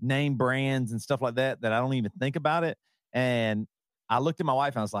name brands and stuff like that I don't even think about it. And I looked at my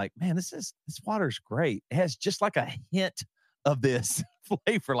wife and I was like, man, this water's great. It has just like a hint of this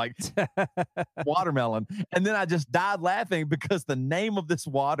flavor, like watermelon. And then I just died laughing because the name of this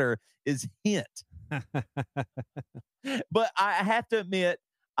water is Hint. But I have to admit,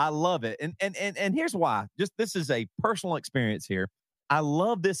 I love it. And here's why. This is a personal experience here. I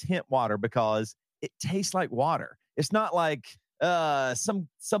love this Hint water because it tastes like water. It's not like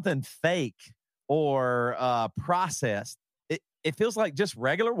something fake or processed. It feels like just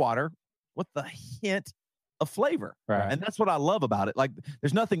regular water with a hint of flavor. Right. And that's what I love about it. Like,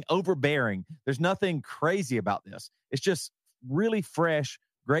 there's nothing overbearing. There's nothing crazy about this. It's just really fresh,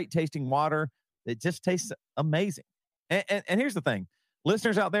 great tasting water. It just tastes amazing. And here's the thing.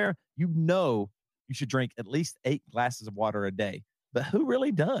 Listeners out there, you should drink at least 8 glasses of water a day. But who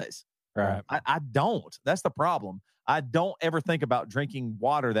really does? Right. I don't. That's the problem. I don't ever think about drinking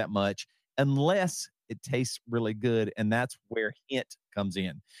water that much unless it tastes really good, and that's where Hint comes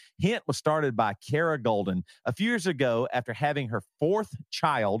in. Hint was started by Kara Golden a few years ago after having her 4th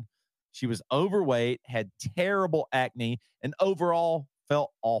child. She was overweight, had terrible acne, and overall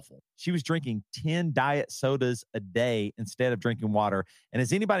felt awful. She was drinking 10 diet sodas a day instead of drinking water. And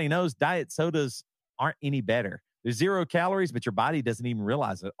as anybody knows, diet sodas aren't any better. There's 0 calories, but your body doesn't even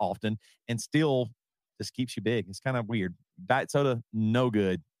realize it often and still just keeps you big. It's kind of weird. Diet soda, no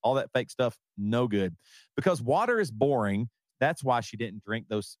good. All that fake stuff, no good. Because water is boring. That's why she didn't drink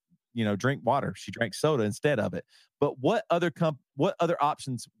drink water. She drank soda instead of it. But what other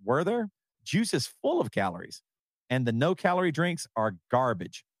options were there? Juice is full of calories, and the no-calorie drinks are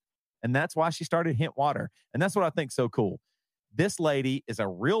garbage. And that's why she started Hint Water. And that's what I think so cool. This lady is a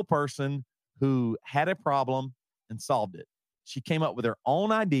real person who had a problem and solved it. She came up with her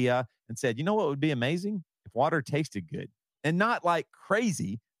own idea and said, you know what would be amazing? If water tasted good. And not like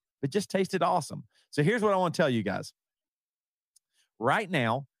crazy, but just tasted awesome. So here's what I want to tell you guys. Right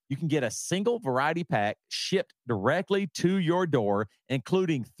now, you can get a single variety pack shipped directly to your door,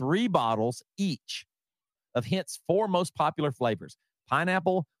 including 3 bottles each of Hint's 4 most popular flavors: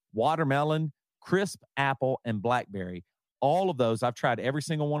 pineapple, watermelon, crisp apple, and blackberry. All of those, I've tried every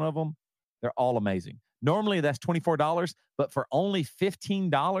single one of them. They're all amazing. Normally, that's $24, but for only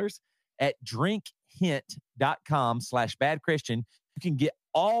 $15 at drinkhint.com/badchristian, you can get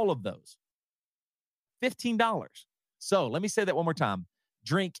all of those. $15. So let me say that one more time.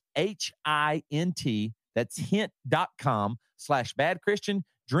 Drink HINT. That's hint.com/badchristian.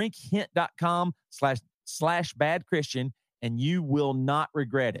 Drinkhint.com/badchristian, and you will not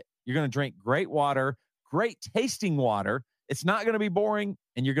regret it. You're going to drink great water, great tasting water. It's not going to be boring,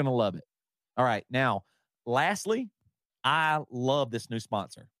 and you're going to love it. All right. Now, lastly, I love this new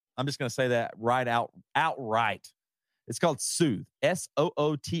sponsor. I'm just going to say that outright. It's called Soothe,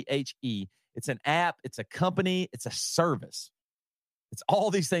 SOOTHE. It's an app. It's a company. It's a service. It's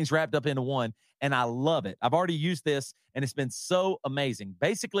all these things wrapped up into one, and I love it. I've already used this, and it's been so amazing.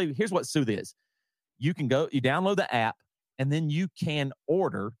 Basically, here's what Soothe is. You download the app, and then you can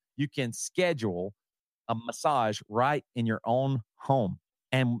schedule a massage right in your own home.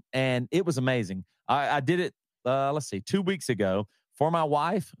 And it was amazing. I did it, 2 weeks ago for my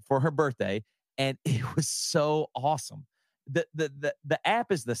wife for her birthday, and it was so awesome. the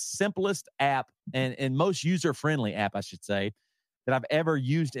app is the simplest app and most user-friendly app, I should say, that I've ever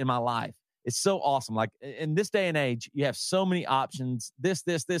used in my life. It's so awesome. Like in this day and age, you have so many options, this,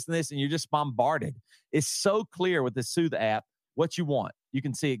 and this, and you're just bombarded. It's so clear with the Soothe app what you want. You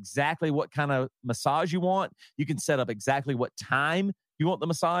can see exactly what kind of massage you want. You can set up exactly what time you want the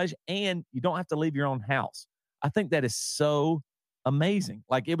massage, and you don't have to leave your own house. I think that is so amazing.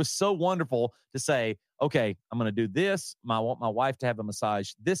 Like, it was so wonderful to say, okay, I'm going to do this. I want my wife to have a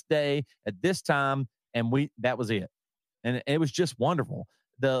massage this day at this time. And that was it. And it was just wonderful.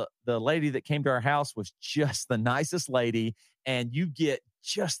 The lady that came to our house was just the nicest lady, and you get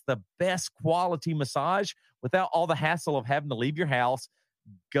just the best quality massage without all the hassle of having to leave your house,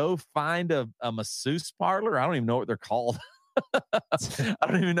 go find a masseuse parlor. I don't even know what they're called. I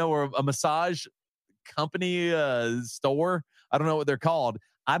don't even know where a massage company store. I don't know what they're called.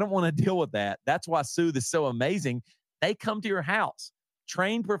 I don't want to deal with that. That's why Soothe is so amazing. They come to your house.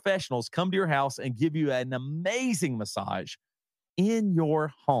 Trained professionals come to your house and give you an amazing massage in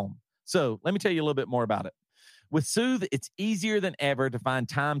your home. So let me tell you a little bit more about it. With Soothe, it's easier than ever to find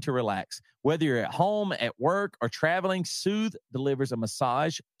time to relax. Whether you're at home, at work, or traveling, Soothe delivers a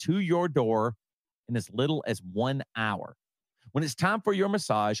massage to your door in as little as 1 hour. When it's time for your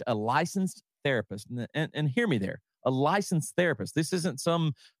massage, a licensed therapist, and hear me there, a licensed therapist. This isn't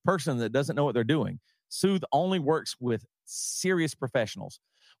some person that doesn't know what they're doing. Soothe only works with serious professionals.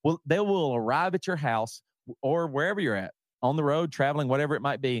 Well, they will arrive at your house or wherever you're at, on the road, traveling, whatever it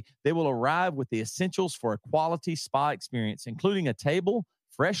might be. They will arrive with the essentials for a quality spa experience, including a table,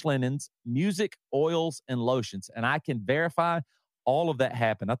 fresh linens, music, oils, and lotions. And I can verify all of that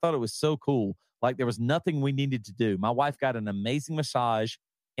happened. I thought it was so cool. Like, there was nothing we needed to do. My wife got an amazing massage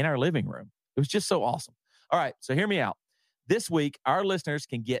in our living room. It was just so awesome. All right, so hear me out. This week, our listeners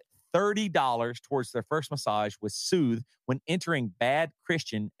can get $30 towards their first massage with Soothe when entering Bad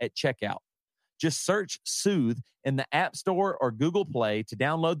Christian at checkout. Just search Soothe in the App Store or Google Play to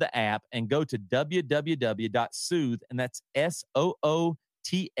download the app and go to www.soothe, and that's SOOTHE.com,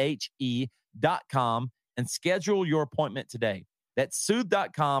 and schedule your appointment today. That's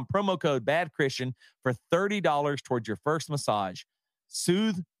soothe.com, promo code Bad Christian for $30 towards your first massage.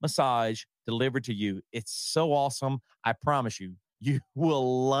 Soothe massage delivered to you. It's so awesome. I promise you, you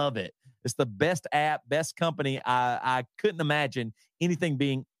will love it. It's the best app, best company. I couldn't imagine anything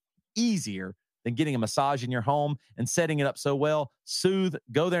being easier than getting a massage in your home and setting it up so well. Soothe,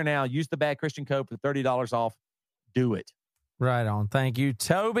 go there now. Use the Bad Christian code for $30 off. Do it. Right on. Thank you,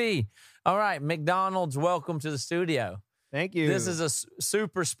 Toby. All right, McDonald's, welcome to the studio. Thank you. This is a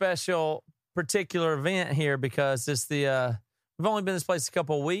super special particular event here because it's we've only been in this place a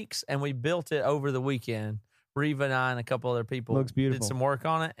couple of weeks, and we built it over the weekend. Reva and I and a couple other people Looks beautiful. Did some work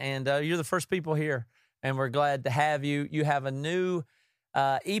on it, and you're the first people here, and we're glad to have you. You have a new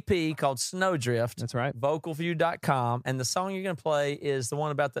EP called Snowdrift. That's right. Vocalview.com, and the song you're going to play is the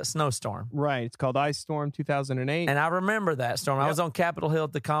one about that snowstorm. Right. It's called Ice Storm 2008. And I remember that storm. Yep. I was on Capitol Hill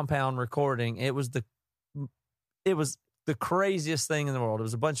at the compound recording. It was the craziest thing in the world. It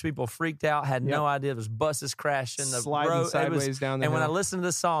was a bunch of people freaked out, had no idea. There was buses crashing, the sliding road sideways down the hill. when I listened to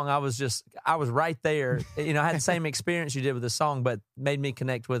this song, I was right there. I had the same experience you did with the song, but made me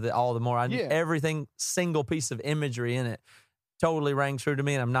connect with it all the more. Everything, single piece of imagery in it totally rang true to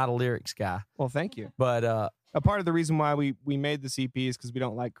me, and I'm not a lyrics guy. Well, thank you. But a part of the reason why we made this EP is because we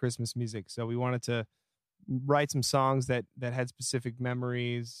don't like Christmas music. So we wanted to write some songs that had specific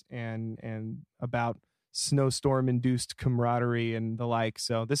memories and about snowstorm-induced camaraderie and the like.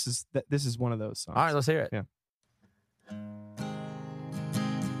 So this is one of those songs. All right, let's hear it. Yeah.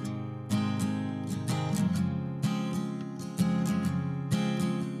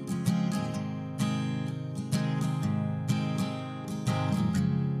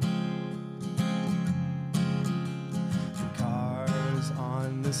 Cars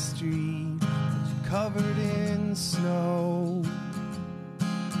on the street covered in snow.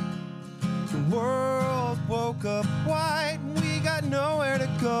 The world woke up white and we got nowhere to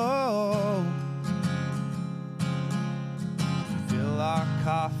go. Fill our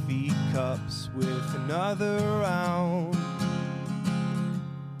coffee cups with another round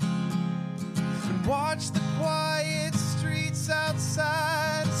and watch the quiet streets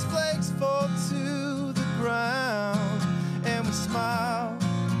outside as flakes fall to the ground. And we smile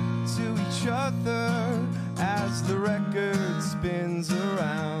to each other as the record spins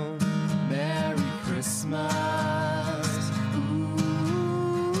around. Merry Christmas, ooh,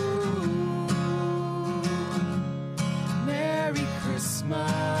 Merry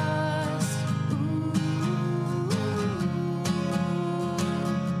Christmas, ooh.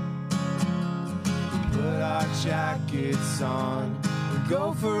 We put our jackets on and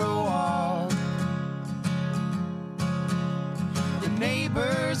go for a walk. The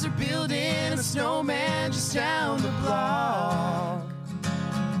neighbors are building a snowman just down the block.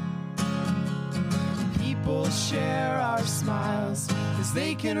 People share our smiles as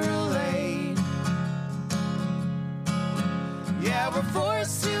they can relate. Yeah, we're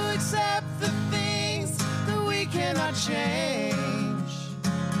forced to accept the things that we cannot change.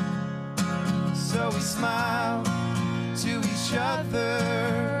 So we smile to each other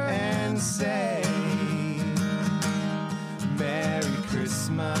and say, Merry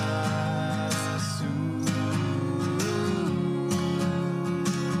Christmas.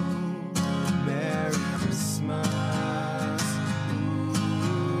 Merry Christmas.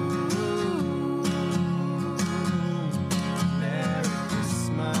 Merry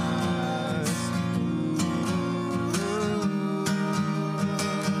Christmas.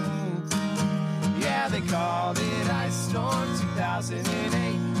 Yeah, they called it Ice Storm 2008.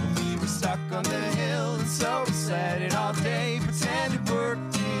 And we were stuck on the hill, and so we said it all day. Pretended work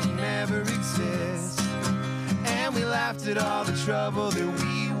didn't ever exist. And we laughed at all the trouble that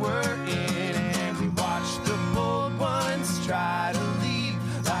we were in. And we watched the bold ones try to leave,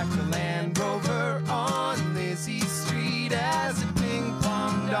 like the Land Rover on Lizzie Street, as it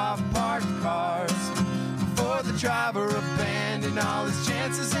ping-ponged off parked cars before the driver abandoned all his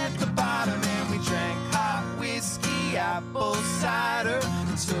chances at the bottom. And we drank hot whiskey, apple cider,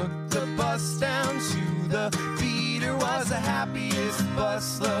 and took the bus down to the feeder. Was the happiest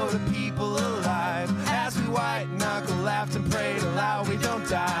busload of people alive, as we white-knuckle laughed and prayed aloud we don't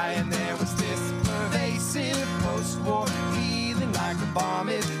die. And there was this pervasive post-war feeling like a bomb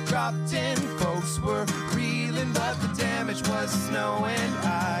had dropped in. Folks were reeling, but the damage was snow and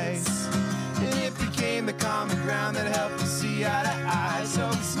ice. And it became the common ground that helped us see eye to eye. So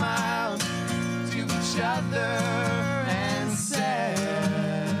we smiled to each other and said,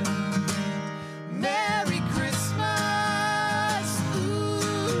 Merry Christmas.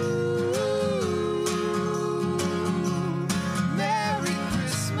 Ooh, Merry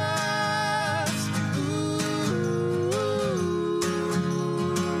Christmas. Ooh,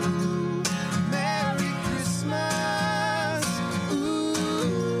 Merry Christmas. Ooh,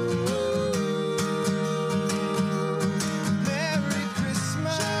 Merry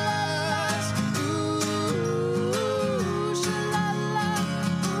Christmas. Ooh, sha-la-la.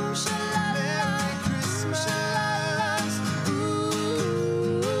 Ooh, sha-la-la. Merry Christmas.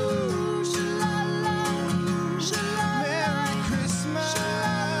 Ooh, sha-la-la. Sha-la-la. Merry Christmas.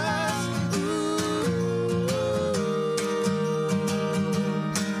 Ooh,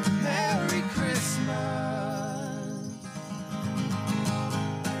 Merry Christmas.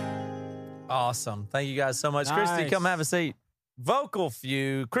 Awesome. Thank you guys so much. Christy, Nice. come have a seat. Vocal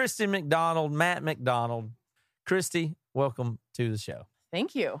Few, Christy McDonald, Matt McDonald. Christy, welcome to the show.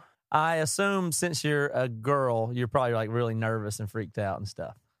 Thank you. I assume since you're a girl, you're probably like really nervous and freaked out and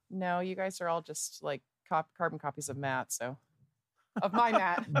stuff. No, you guys are all just like carbon copies of Matt, so of my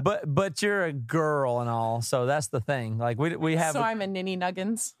Matt. But you're a girl and all, so that's the thing. Like we have So I'm a ninny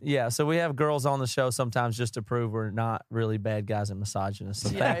nuggins. yeah, so we have girls on the show sometimes just to prove we're not really bad guys and misogynists.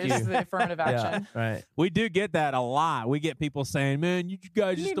 So Yeah, thank it's you. the affirmative action. Yeah, right. We do get that a lot. We get people saying, man, you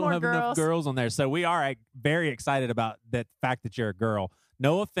guys You just need don't more have enough girls." girls on there. So we are very excited about that fact that you're a girl.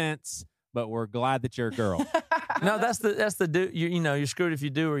 No offense, but we're glad that you're a girl. No, that's the do. You know, you're screwed if you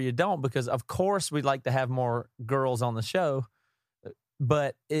do or you don't, because of course we'd like to have more girls on the show,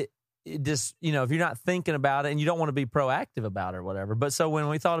 but it just, you know, if you're not thinking about it and you don't want to be proactive about it or whatever. But so when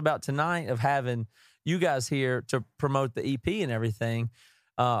we thought about tonight of having you guys here to promote the EP and everything,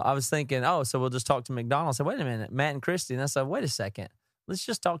 I was thinking, oh, so we'll just talk to McDonald. I said, wait a minute, Matt and Christy. And I said, wait a second. Let's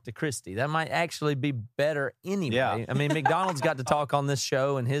just talk to Christy. That might actually be better anyway. Yeah. I mean, McDonald's got to talk on this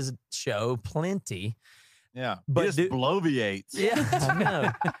show and his show plenty. Yeah, But he just do- bloviates. Yeah, I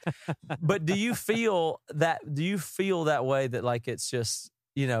know. But do you feel that? Do you feel that way? That like it's just,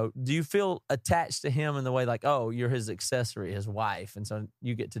 you know? Do you feel attached to him in the way like, oh, you're his accessory, his wife, and so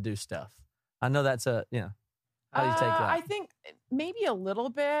you get to do stuff? I know that's a, you know. How do you take that? I think maybe a little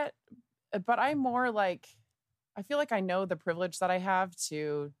bit, but I'm more like, I feel like I know the privilege that I have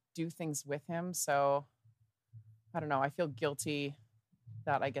to do things with him. So I don't know. I feel guilty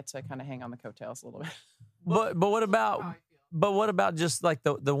that I get to kind of hang on the coattails a little bit. But what about just like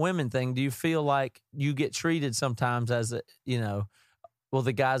the women thing? Do you feel like you get treated sometimes as a, you know, well,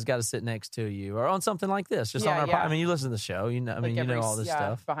 the guy's got to sit next to you, or on something like this, just on our. I mean, you listen to the show, you know. I mean, you know all this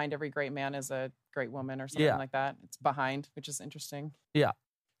stuff. Behind every great man is a great woman, or something like that. It's behind, which is interesting. Yeah,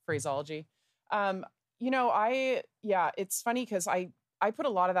 phraseology. You know, it's funny because I I put a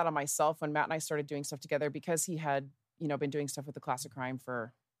lot of that on myself when Matt and I started doing stuff together, because he had, been doing stuff with the Classic Crime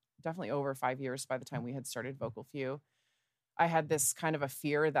for definitely over 5 years by the time we had started Vocal Few. I had this kind of a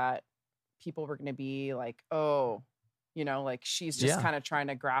fear that people were going to be like, oh, like she's just kind of trying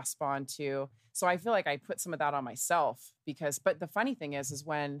to grasp onto. So I feel like I put some of that on myself but the funny thing is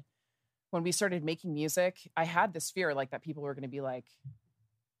when we started making music, I had this fear like that people were going to be like,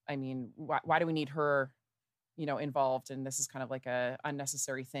 I mean, why do we need her, involved? And this is kind of like a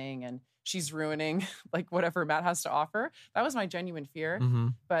unnecessary thing. And she's ruining like whatever Matt has to offer. That was my genuine fear. Mm-hmm.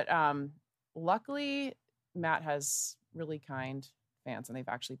 But luckily Matt has really kind fans, and they've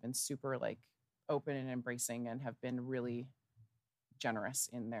actually been super like open and embracing, and have been really generous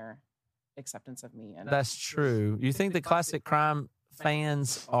in their acceptance of me. And that's true. You think the Classic Crime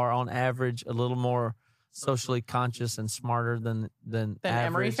fans are on average a little more socially conscious and smarter than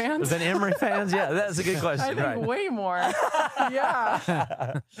Emery fans? Than Emery fans? Yeah, that's a good question. I think right. way more.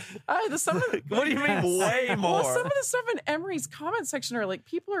 Yeah. What do you mean way more? Well, some of the stuff in Emery's comment section are like,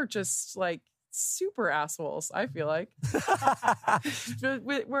 people are just like super assholes, I feel like.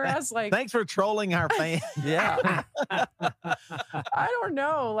 Whereas like, thanks for trolling our fans. Yeah. I don't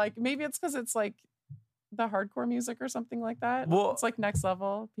know. Like maybe it's because it's like the hardcore music or something like that. Well, it's like next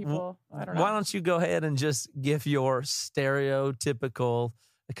level people. I don't know. Why don't you go ahead and just give your stereotypical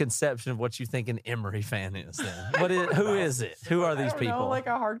conception of what you think an Emery fan is then? Who is it? Who are these people? Like a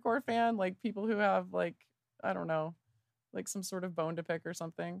hardcore fan, like people who have like, I don't know, like some sort of bone to pick or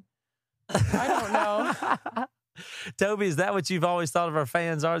something. I don't know. Toby, is that what you've always thought of our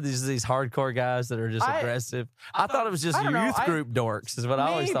fans are? These hardcore guys that are just aggressive? I thought it was just youth group dorks is what I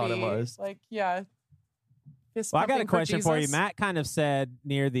always thought it was. Like, yeah. Well, I got a question for you. Matt kind of said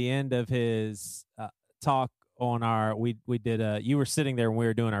near the end of his talk on our, we did you were sitting there when we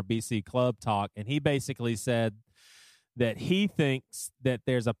were doing our BC Club talk, and he basically said that he thinks that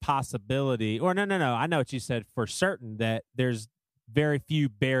there's a possibility, or no, I know what you said for certain, that there's very few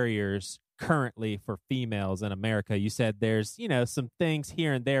barriers currently for females in America. You said there's, some things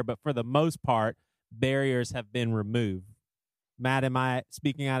here and there, but for the most part, barriers have been removed. Matt, am I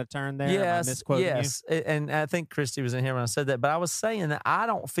speaking out of turn there? Yes, am I misquoting you? And I think Christy was in here when I said that, but I was saying that I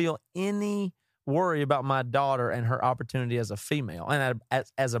don't feel any worry about my daughter and her opportunity as a female, and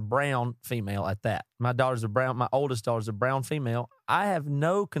as a brown female at that. My oldest daughter's a brown female. I have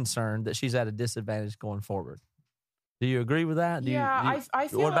no concern that she's at a disadvantage going forward. Do you agree with that? I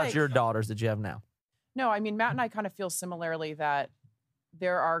feel what about like, your daughters that you have now? No, I mean, Matt and I kind of feel similarly that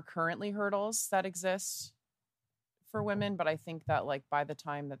there are currently hurdles that exist for women, but I think that like by the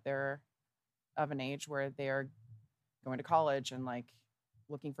time that they're of an age where they're going to college and like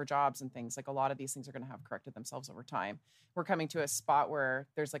looking for jobs and things, like a lot of these things are going to have corrected themselves over time. We're coming to a spot where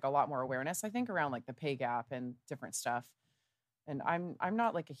there's like a lot more awareness, I think, around like the pay gap and different stuff. And I'm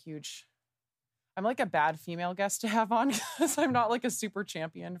not like I'm like a bad female guest to have on, because I'm not like a super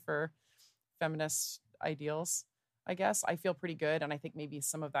champion for feminist ideals. I guess I feel pretty good, and I think maybe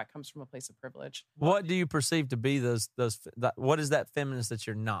some of that comes from a place of privilege. What do you perceive to be what is that feminist that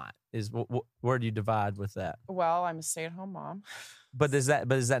you're not? Where do you divide with that? Well, I'm a stay-at-home mom. But is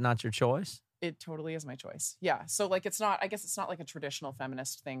that not your choice? It totally is my choice. Yeah. So like I guess it's not like a traditional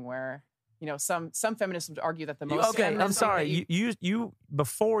feminist thing where, some feminists would argue that the most. Okay, I'm sorry. You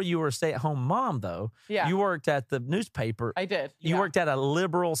before you were a stay-at-home mom though. Yeah. You worked at the newspaper. I did. You worked at a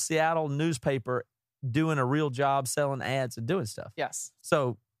liberal Seattle newspaper, doing a real job, selling ads and doing stuff. Yes.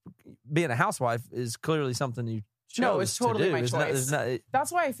 So being a housewife is clearly something you chose. No, it's totally my choice.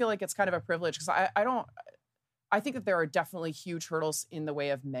 That's why I feel like it's kind of a privilege, because I think that there are definitely huge hurdles in the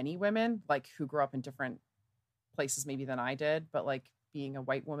way of many women, like who grew up in different places maybe than I did, but like being a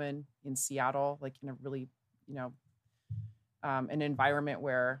white woman in Seattle, like in a really, an environment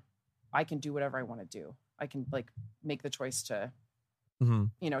where I can do whatever I want to do. I can like make the choice to,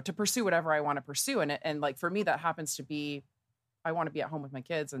 to pursue whatever I want to pursue. And like, for me, that happens to be, I want to be at home with my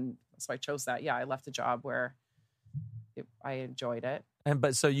kids. And so I chose that. Yeah. I left a job where I enjoyed it.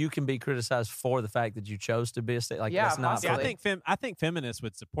 But so you can be criticized for the fact that you chose to be a state. Like, that's not. Yeah, I think feminists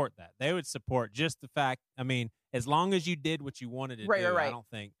would support that. They would support just the fact. I mean, as long as you did what you wanted to do. Right. I don't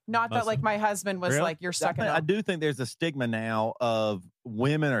think. Not that like my husband was like, you're stuck in. I do think there's a stigma now of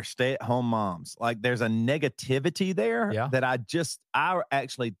women are stay-at-home moms. Like, there's a negativity there that I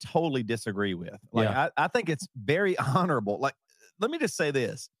actually totally disagree with. Like, I think it's very honorable. Like, let me just say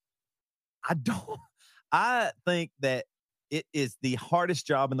this. I think that it is the hardest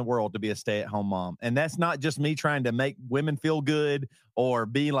job in the world to be a stay-at-home mom. And that's not just me trying to make women feel good or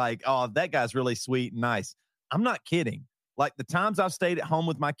be like, oh, that guy's really sweet and nice. I'm not kidding. Like, the times I've stayed at home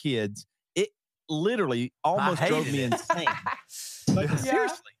with my kids, it literally almost drove me insane.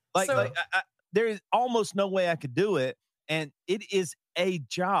 Seriously, there is almost no way I could do it, and it is a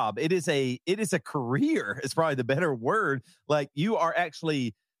job. It is a career. It's probably the better word. Like, you are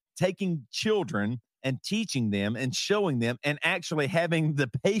actually taking children and teaching them and showing them and actually having the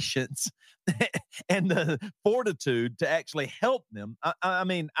patience and the fortitude to actually help them. I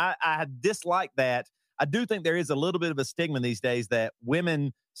mean, I dislike that. I do think there is a little bit of a stigma these days that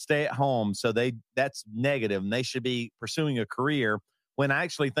women stay at home, so that's negative and they should be pursuing a career, when I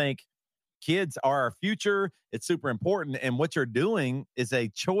actually think kids are our future. It's super important. And what you're doing is a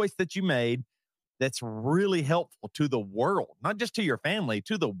choice that you made that's really helpful to the world, not just to your family,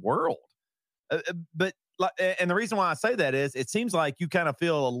 to the world. But the reason why I say that is it seems like you kind of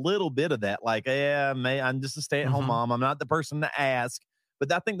feel a little bit of that. Like, I'm just a stay-at-home mom. I'm not the person to ask.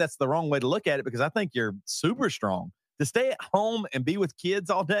 But I think that's the wrong way to look at it, because I think you're super strong. To stay at home and be with kids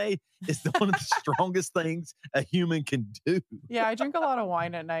all day is one of the strongest things a human can do. Yeah, I drink a lot of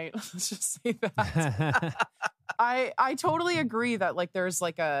wine at night. Let's just say that. I totally agree that like there's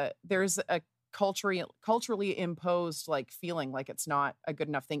a culturally imposed like feeling like it's not a good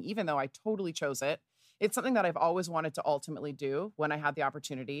enough thing, even though I totally chose it. It's something that I've always wanted to ultimately do when I had the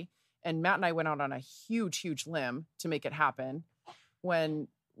opportunity. And Matt and I went out on a huge limb to make it happen. When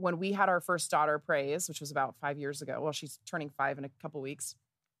we had our first daughter, Praise, which was about 5 years ago. Well, she's turning 5 in a couple weeks.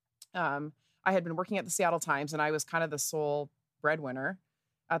 I had been working at the Seattle Times, and I was kind of the sole breadwinner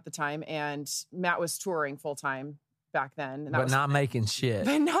at the time. And Matt was touring full time back then, and but not making shit,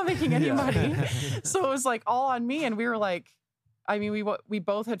 but not making any money. So it was like all on me, and we were like, I mean, we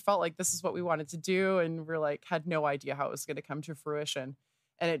both had felt like this is what we wanted to do, and we're like had no idea how it was going to come to fruition.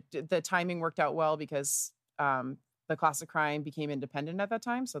 And the timing worked out well because the Classic Crime became independent at that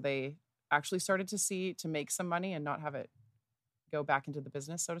time, so they actually started to make some money and not have it go back into the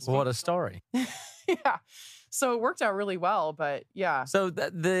business, so to speak. What a story. Yeah. So it worked out really well, but yeah. So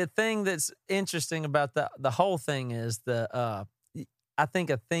the thing that's interesting about the whole thing is I think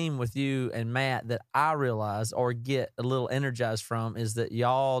a theme with you and Matt that I realize or get a little energized from is that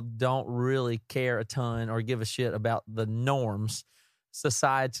y'all don't really care a ton or give a shit about the norms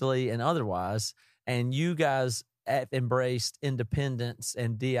societally and otherwise. And you guys have embraced independence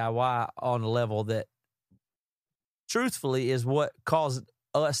and DIY on a level that truthfully is what caused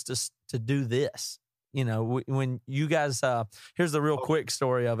us to do this. You know, when you guys, here's the real quick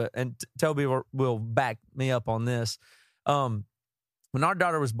story of it. And Toby will back me up on this. When our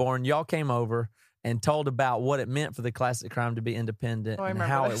daughter was born, y'all came over and told about what it meant for the Classic Crime to be independent and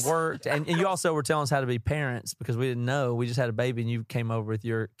how it worked. And you also were telling us how to be parents because we didn't know. We just had a baby and you came over with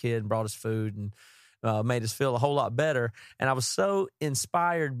your kid and brought us food and made us feel a whole lot better. And I was so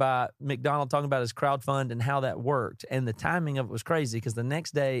inspired by McDonald talking about his crowdfund and how that worked. And the timing of it was crazy because the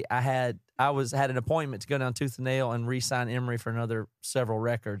next day I had an appointment to go down tooth and nail and re-sign Emery for another several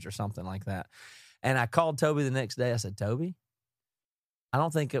records or something like that. And I called Toby the next day. I said, Toby, I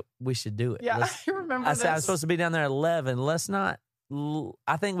don't think we should do it. Yeah, I remember I said, I was supposed to be down there at 11. Let's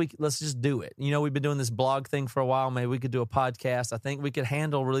just do it. You know, we've been doing this blog thing for a while. Maybe we could do a podcast. I think we could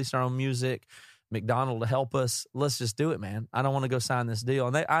handle releasing our own music. McDonald to help us. Let's just do it, man. I don't want to go sign this deal.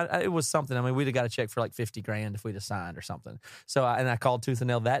 And it was something. I mean, we'd have got a check for like $50,000 if we'd have signed or something. So I called tooth and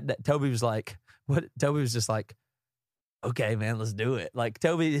nail that day. Toby was like, what? Toby was just like, okay, man, let's do it. Like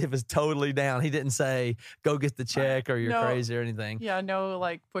Toby was totally down. He didn't say, go get the check or you're crazy or anything. Yeah. No,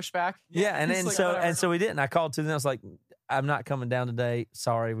 like pushback. Yeah. And then so we didn't. I called tooth and nail. I was like, I'm not coming down today.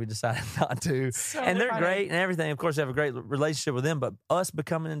 Sorry, we decided not to. And they're great and everything. Of course, I have a great relationship with them, but us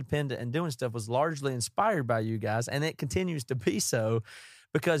becoming independent and doing stuff was largely inspired by you guys, and it continues to be so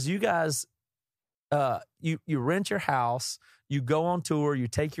because you guys, you rent your house, you go on tour, you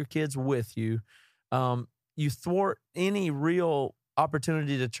take your kids with you, you thwart any real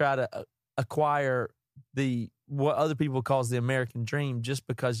opportunity to try to acquire what other people calls the American dream just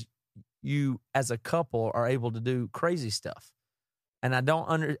because you as a couple are able to do crazy stuff. And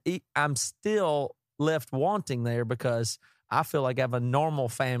I'm still left wanting there because I feel like I have a normal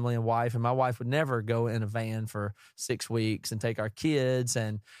family and wife, and my wife would never go in a van for 6 weeks and take our kids.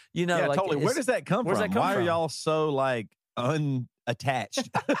 And, you know, like, totally. Where does that come from? Why are y'all so like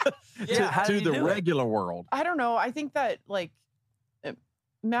unattached to the regular world? I don't know. I think that like Matt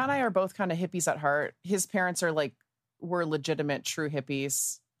and I are both kind of hippies at heart. His parents were legitimate, true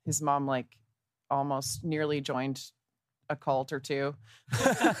hippies. His mom almost nearly joined a cult or two in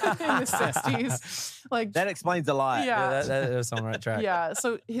the 60s. Like that explains a lot. Yeah, that is on the right track. Yeah.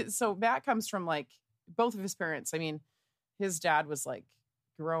 So Matt comes from like both of his parents. I mean, his dad was like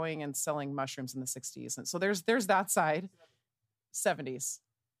growing and selling mushrooms in the 60s, and so there's that side. 70s.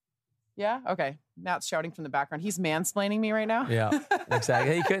 Yeah. Okay. Matt's shouting from the background. He's mansplaining me right now. Yeah,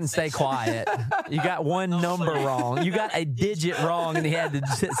 exactly. He couldn't stay quiet. You got one number wrong. You got a digit wrong, and he had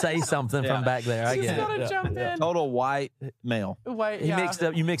to say something from back there. I He's get got it. to jump in. Total white male. White. He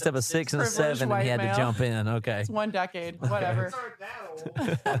Yeah. you mixed up a 6 and a Privileged 7, and he white had to male. jump in. Okay. It's one decade. Whatever.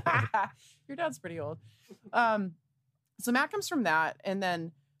 Your dad's pretty old. So Matt comes from that, and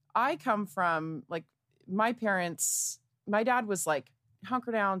then I come from like my parents. My dad was like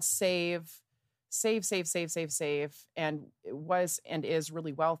hunker down, save, and was and is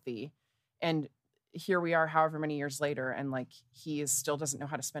really wealthy. And here we are, however many years later, and like he still doesn't know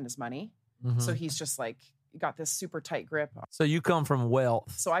how to spend his money. Mm-hmm. So he's just like got this super tight grip. So you come from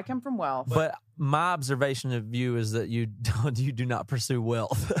wealth. So I come from wealth. But my observation of you is that you do not pursue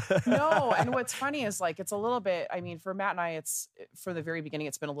wealth. No, and what's funny is like it's a little bit. I mean, for Matt and I, it's from the very beginning.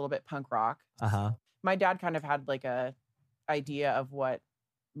 It's been a little bit punk rock. My dad kind of had like a idea of what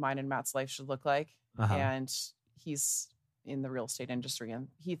mine and Matt's life should look like, and he's in the real estate industry, and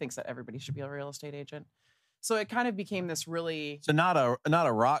he thinks that everybody should be a real estate agent. So it kind of became this really. So not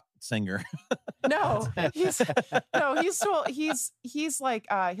a rock singer. No, he's like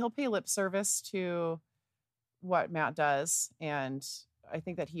he'll pay lip service to what Matt does, and I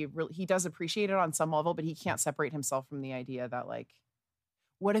think that he does appreciate it on some level, but he can't separate himself from the idea that like,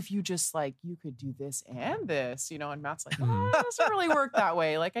 what if you just like you could do this and this, And Matt's like, oh, it doesn't really work that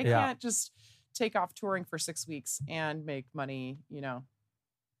way. Like I can't just take off touring for 6 weeks and make money,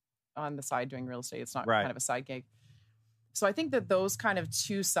 on the side doing real estate. It's not kind of a side gig. So I think that those kind of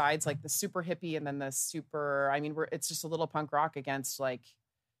two sides, like the super hippie and then the super, it's just a little punk rock against like,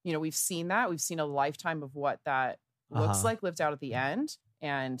 we've seen that. We've seen a lifetime of what that looks like lived out at the end.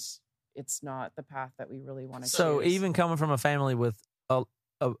 And it's not the path that we really want to So choose. even coming from a family with a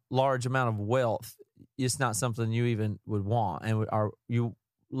large amount of wealth, it's not something you even would want. And you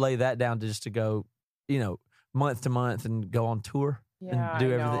lay that down just to go, month to month and go on tour and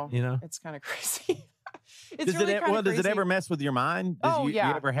do everything, It's kind of crazy. Does it ever mess with your mind? You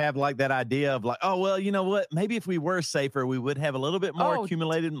ever have like that idea of like, oh, well, you know what? Maybe if we were safer, we would have a little bit more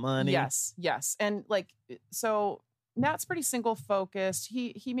accumulated money. Yes. And like, so Matt's pretty single focused.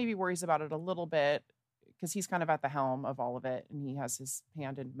 He maybe worries about it a little bit because he's kind of at the helm of all of it and he has his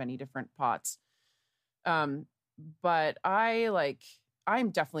hand in many different pots. But I'm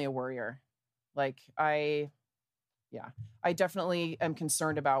definitely a worrier. I definitely am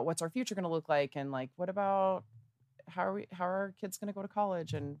concerned about what's our future going to look like. And like, what about how are our kids going to go to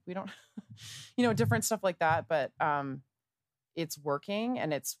college? And we don't, different stuff like that. But it's working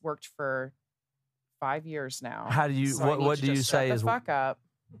and it's worked for 5 years now. How do you, so what do you say is fuck up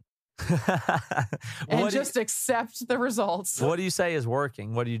and just accept the results. What do you say is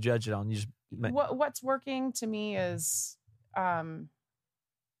working? What do you judge it on? You just what's working to me is, Matt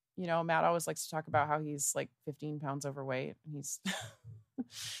always likes to talk about how he's like 15 pounds overweight and he's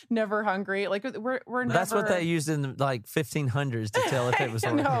never hungry. Like we're never. That's what they used in the 1500s to tell if it was.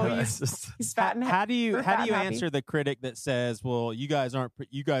 No, he's fat and how do you answer the critic that says, "Well, you guys aren't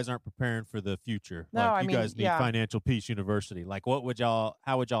preparing for the future. No, you guys need Financial Peace University." Like, how would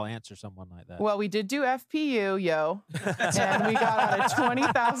y'all answer someone like that? Well, we did do FPU, and we got out of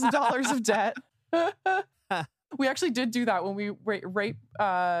 $20,000 of debt. We actually did do that when we right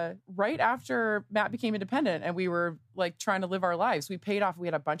after Matt became independent and we were like trying to live our lives. We paid off. We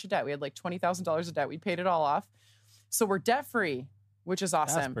had a bunch of debt. We had like $20,000 of debt. We paid it all off. So we're debt free, which is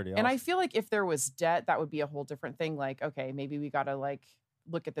awesome. That's pretty awesome. And I feel like if there was debt, that would be a whole different thing. Like, okay, maybe we got to like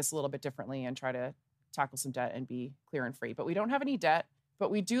look at this a little bit differently and try to tackle some debt and be clear and free. But we don't have any debt.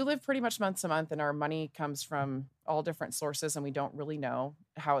 But we do live pretty much month to month, and our money comes from all different sources, and we don't really know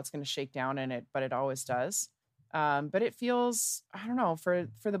how it's going to shake down in it, but it always does. But it feels, I don't know, for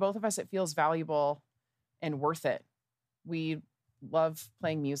the both of us, it feels valuable and worth it. We love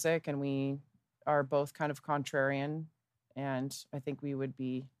playing music and we are both kind of contrarian. And I think we would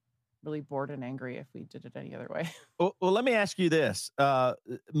be really bored and angry if we did it any other way. Well, let me ask you this,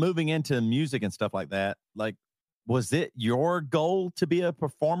 moving into music and stuff like that, like, was it your goal to be a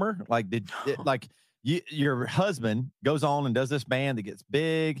performer? Like, your husband goes on and does this band that gets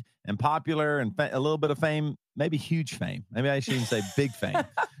big and popular and a little bit of fame, maybe huge fame. Maybe I shouldn't say big fame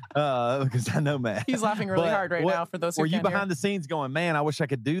because I know Matt. He's laughing really hard right now for those who were you can't behind the scenes going, man, I wish I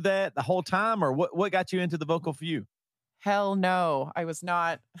could do that the whole time? Or what got you into the vocal for you? Hell no, I was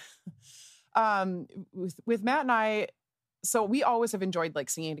not. With Matt and I, so we always have enjoyed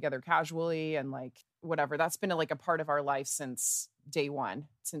like singing together casually and like whatever. That's been like a part of our life since day one,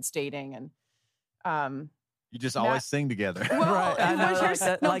 since dating. And You just always sing together. Well, right. I know,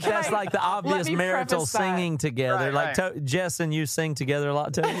 that's like the obvious marital singing together. Right, like Jess and you sing together a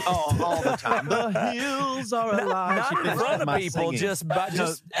lot too. all the time. The hills are alive. Not in front of people, singing. just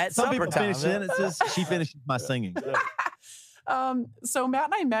at some supper people time. finish sentences. She finishes my singing. So Matt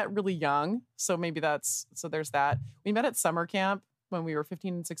and I met really young. So maybe there's that. We met at summer camp when we were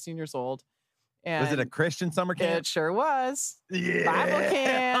 15 and 16 years old. And was it a Christian summer camp? It sure was. Yeah. Bible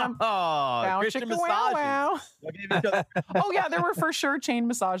camp. Oh, Christian massages. Wow. Oh yeah, there were for sure chain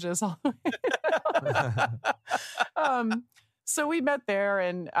massages. So we met there,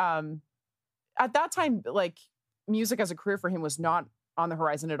 and at that time, like music as a career for him was not on the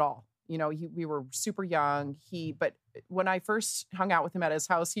horizon at all. You know, we were super young. But when I first hung out with him at his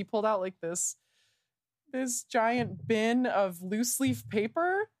house, he pulled out like this giant bin of loose leaf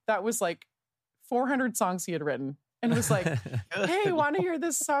paper that was like 400 songs he had written, and was like, "Hey, want to hear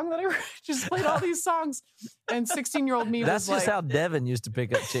this song that I wrote?" Just played all these songs, and 16-year-old me That's was just like, how Devin used to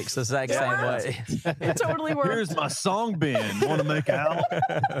pick up chicks the exact same way. It totally worked. Here's my song bin. Want to make out?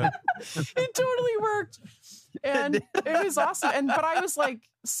 It totally worked, and it was awesome. But I was like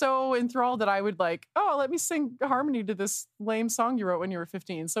so enthralled that I would like, "Oh, let me sing harmony to this lame song you wrote when you were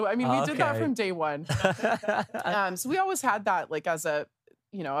 15." So I mean, we did that from day one. So we always had that like as a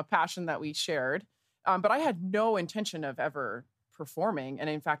passion that we shared. But I had no intention of ever performing. And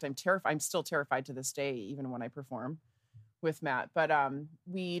in fact, I'm still terrified to this day, even when I perform with Matt. But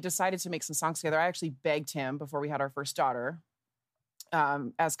we decided to make some songs together. I actually begged him before we had our first daughter,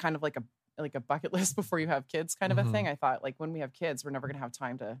 as kind of like a bucket list before you have kids kind of a thing. I thought, like, when we have kids, we're never going to have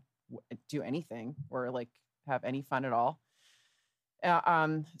time to do anything or like have any fun at all.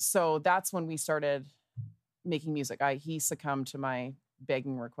 So that's when we started making music. He succumbed to my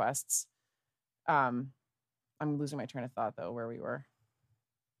begging requests. I'm losing my train of thought though, where we were.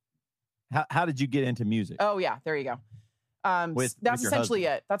 How did you get into music? Oh yeah, there you go. That's essentially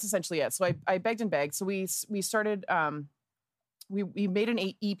it. That's essentially it. So I begged and begged. So we started. We made an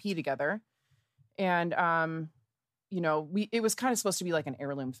EP together, and it was kind of supposed to be like an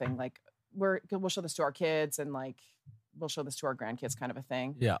heirloom thing. Like we'll show this to our kids, and like we'll show this to our grandkids, kind of a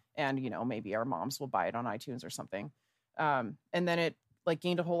thing. Yeah. And maybe our moms will buy it on iTunes or something. And then it like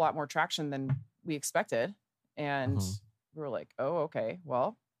gained a whole lot more traction than we expected. And we were like, oh, okay,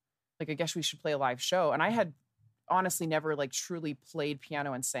 well, like, I guess we should play a live show. And I had honestly never like truly played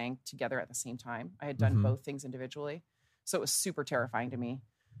piano and sang together at the same time. I had done both things individually. So it was super terrifying to me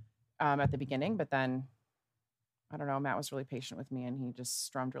at the beginning. But then, I don't know, Matt was really patient with me, and he just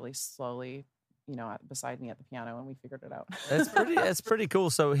strummed really slowly, beside me at the piano, and we figured it out. That's pretty cool.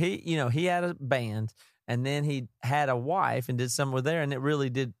 So he had a band, and then he had a wife and did somewhere there, and it really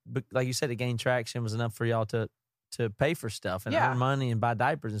did, like you said, it gained traction, was enough for y'all to pay for stuff and earn money and buy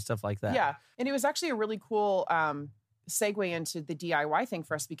diapers and stuff like that. Yeah, and it was actually a really cool segue into the DIY thing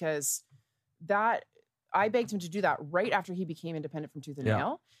for us, because I begged him to do that right after he became independent from Tooth and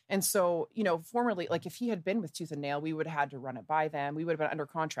Nail. And so, formerly, like if he had been with Tooth and Nail, we would have had to run it by them. We would have been under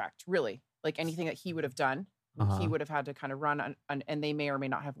contract, really. Like anything that he would have done, he would have had to kind of run on, and they may or may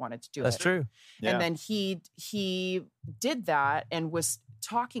not have wanted to do it. That's true. Yeah. And then he did that and was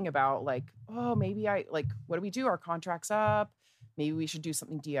talking about like, oh, maybe what do we do? Our contract's up. Maybe we should do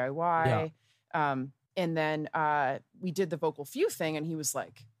something DIY. Yeah. And then we did the Vocal Few thing, and he was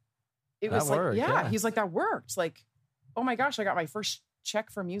like, it was like, yeah, he's like, that worked. Like, oh my gosh, I got my first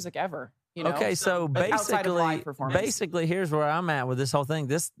check for music ever. Okay, so basically, here's where I'm at with this whole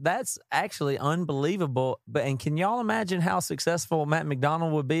thing. That's actually unbelievable. And can y'all imagine how successful Matt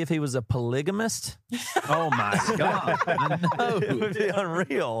McDonald would be if he was a polygamist? Oh my God, no. It would be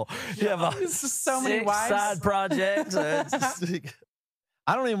unreal. You have so many wives, side projects.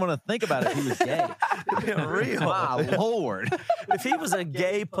 I don't even want to think about it if he was gay. Real. My Lord. If he was a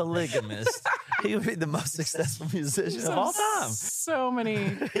gay polygamist, he would be the most successful musician of all time. So many.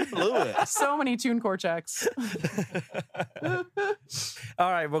 He blew it. So many TuneCore checks.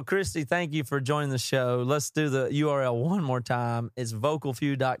 All right. Well, Christy, thank you for joining the show. Let's do the URL one more time. It's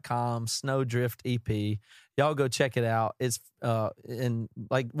vocalfew.com, Snowdrift EP. Y'all go check it out. It's and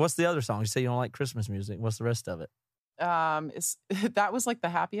like, what's the other song? You say you don't like Christmas music. What's the rest of it? That was like the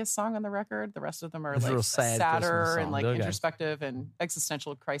happiest song on the record. The rest of them are like real sadder and like introspective and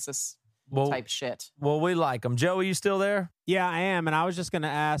existential crisis type shit. Well, we like them. Joe, are you still there? Yeah, I am. And I was just going to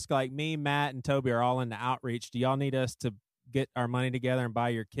ask, like, me, Matt, and Toby are all into outreach. Do y'all need us to get our money together and buy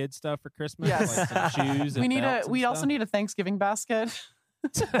your kids stuff for Christmas? Yes. Like some shoes and we also need a Thanksgiving basket.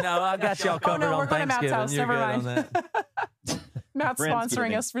 No, I got y'all covered on Thanksgiving. We're going to Matt's house. Never mind. Matt's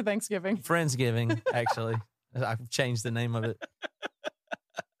sponsoring us for Thanksgiving. Friendsgiving, actually. I've changed the name of it.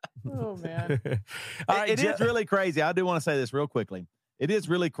 Oh, man. All right, it is really crazy. I do want to say this real quickly. It is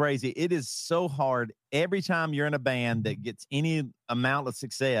really crazy. It is so hard. Every time you're in a band that gets any amount of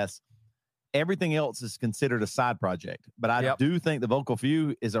success, everything else is considered a side project. But I do think the Vocal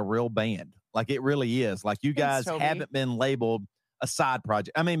Few is a real band. Like, it really is. Like, you guys haven't been labeled a side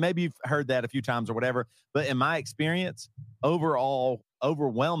project. I mean, maybe you've heard that a few times or whatever, but in my experience, overall,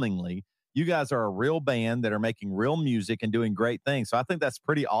 overwhelmingly, you guys are a real band that are making real music and doing great things. So I think that's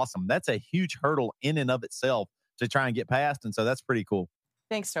pretty awesome. That's a huge hurdle in and of itself to try and get past. And so that's pretty cool.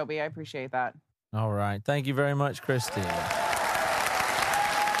 Thanks, Toby. I appreciate that. All right. Thank you very much, Christy. All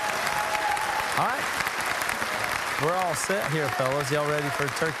right. We're all set here, fellas. Y'all ready for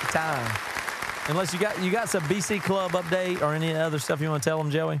turkey time? Unless you got some BC Club update or any other stuff you want to tell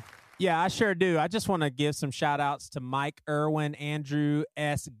them, Joey? Yeah, I sure do. I just want to give some shout outs to Mike Irwin, Andrew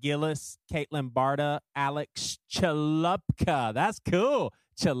S. Gillis, Caitlin Barta, Alex Chalupka. That's cool.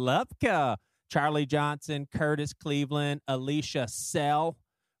 Chalupka. Charlie Johnson, Curtis Cleveland, Alicia Sell,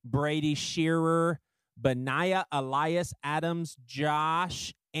 Brady Shearer, Benaya Elias Adams,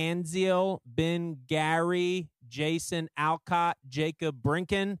 Josh Anziel, Ben Gary, Jason Alcott, Jacob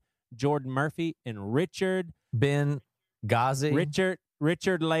Brinken, Jordan Murphy, and Richard Ben Ghazi. Richard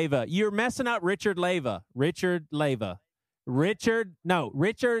Leva. You're messing up Richard Leva. Richard Leva. Richard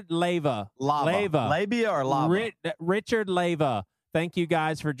Leva. Lava. Labia or lava? Richard Leva. Thank you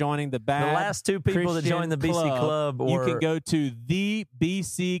guys for joining the last two people that joined the BC Club. You can go to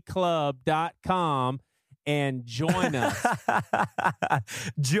thebcclub.com and join us.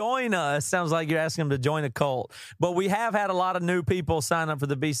 Join us. Sounds like you're asking them to join a cult. But we have had a lot of new people sign up for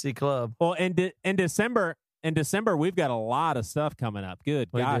the BC Club. Well, in December, we've got a lot of stuff coming up.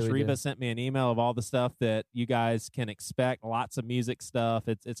 Good gosh, Reba sent me an email of all the stuff that you guys can expect. Lots of music stuff.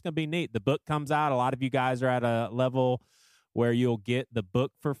 It's going to be neat. The book comes out. A lot of you guys are at a level where you'll get the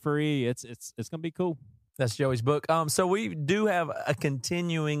book for free. It's going to be cool. That's Joey's book. So we do have a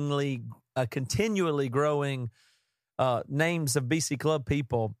continually growing names of BC Club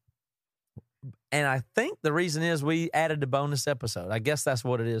people. And I think the reason is we added a bonus episode. I guess that's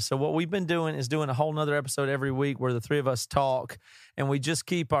what it is. So what we've been doing is doing a whole nother episode every week where the three of us talk, and we just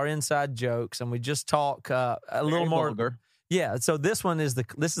keep our inside jokes, and we just talk a little more. Vulgar. Yeah, so this is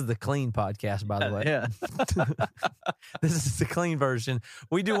the clean podcast, by the way. Yeah. This is the clean version.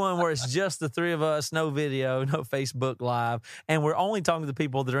 We do one where it's just the three of us, no video, no Facebook Live, and we're only talking to the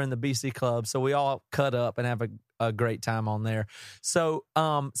people that are in the BC Club, so we all cut up and have a great time on there. So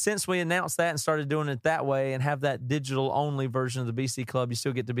since we announced that and started doing it that way and have that digital-only version of the BC Club, you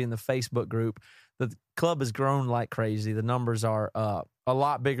still get to be in the Facebook group. The club has grown like crazy. The numbers are a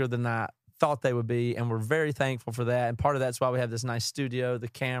lot bigger than I thought they would be, and we're very thankful for that. And part of that's why we have this nice studio, the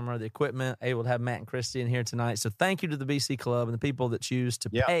camera, the equipment, able to have Matt and Christy in here tonight. So thank you to the BC Club and the people that choose to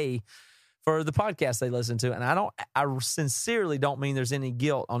pay for the podcast they listen to. And I sincerely don't mean there's any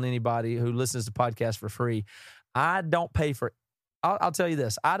guilt on anybody who listens to podcasts for free. I don't pay for, I'll tell you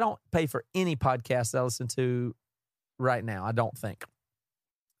this, I don't pay for any podcast that I listen to right now. I don't think.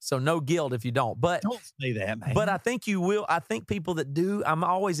 So no guilt if you don't. But don't say that, man. But I think you will. I think people that do, I'm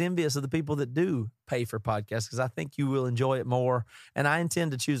always envious of the people that do pay for podcasts because I think you will enjoy it more. And I intend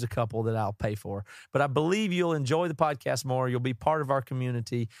to choose a couple that I'll pay for. But I believe you'll enjoy the podcast more. You'll be part of our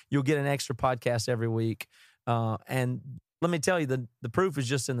community. You'll get an extra podcast every week. And let me tell you, the proof is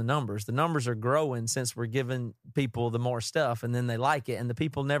just in the numbers. The numbers are growing since we're giving people the more stuff, and then they like it. And the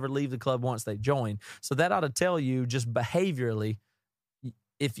people never leave the club once they join. So that ought to tell you just behaviorally,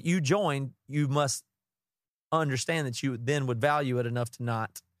 if you join, you must understand that you then would value it enough to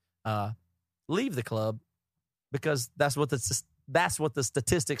not leave the club, because that's what the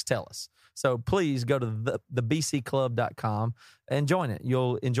statistics tell us. So please go to thebcclub.com and join it.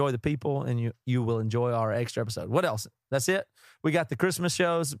 You'll enjoy the people, and you will enjoy our extra episode. What else? That's it. We got the Christmas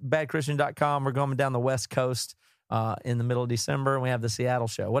shows, badchristian.com. We're going down the West Coast in the middle of December, and we have the Seattle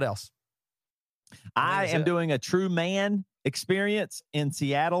show. What else? I am doing a True Man experience in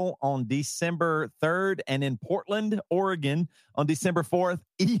Seattle on December 3rd and in Portland, Oregon on December 4th.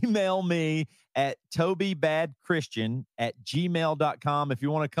 Email me at tobybadchristian@gmail.com if you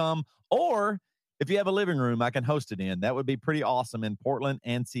want to come, or if you have a living room I can host it in. That would be pretty awesome in Portland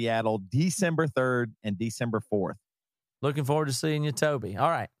and Seattle, December 3rd and December 4th. Looking forward to seeing you, Toby. All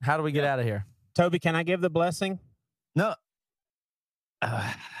right. How do we get out of here? Toby, can I give the blessing? No.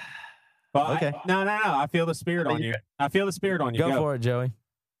 Well, okay. No. I feel the spirit on you. I feel the spirit on you. Go for it, Joey.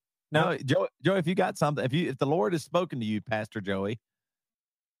 No, Joey, if you got something, if the Lord has spoken to you, Pastor Joey,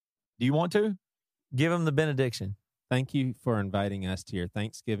 do you want to? Give him the benediction. Thank you for inviting us to your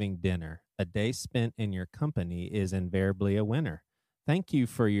Thanksgiving dinner. A day spent in your company is invariably a winner. Thank you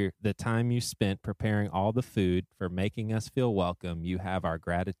for the time you spent preparing all the food, for making us feel welcome. You have our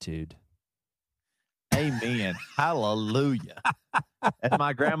gratitude. Amen. Hallelujah. As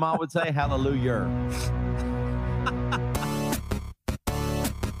my grandma would say, hallelujah.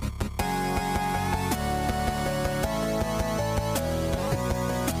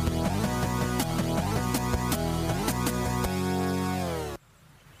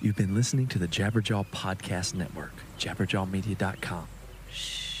 You've been listening to the Jabberjaw Podcast Network, jabberjawmedia.com.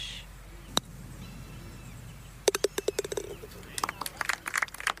 Shh.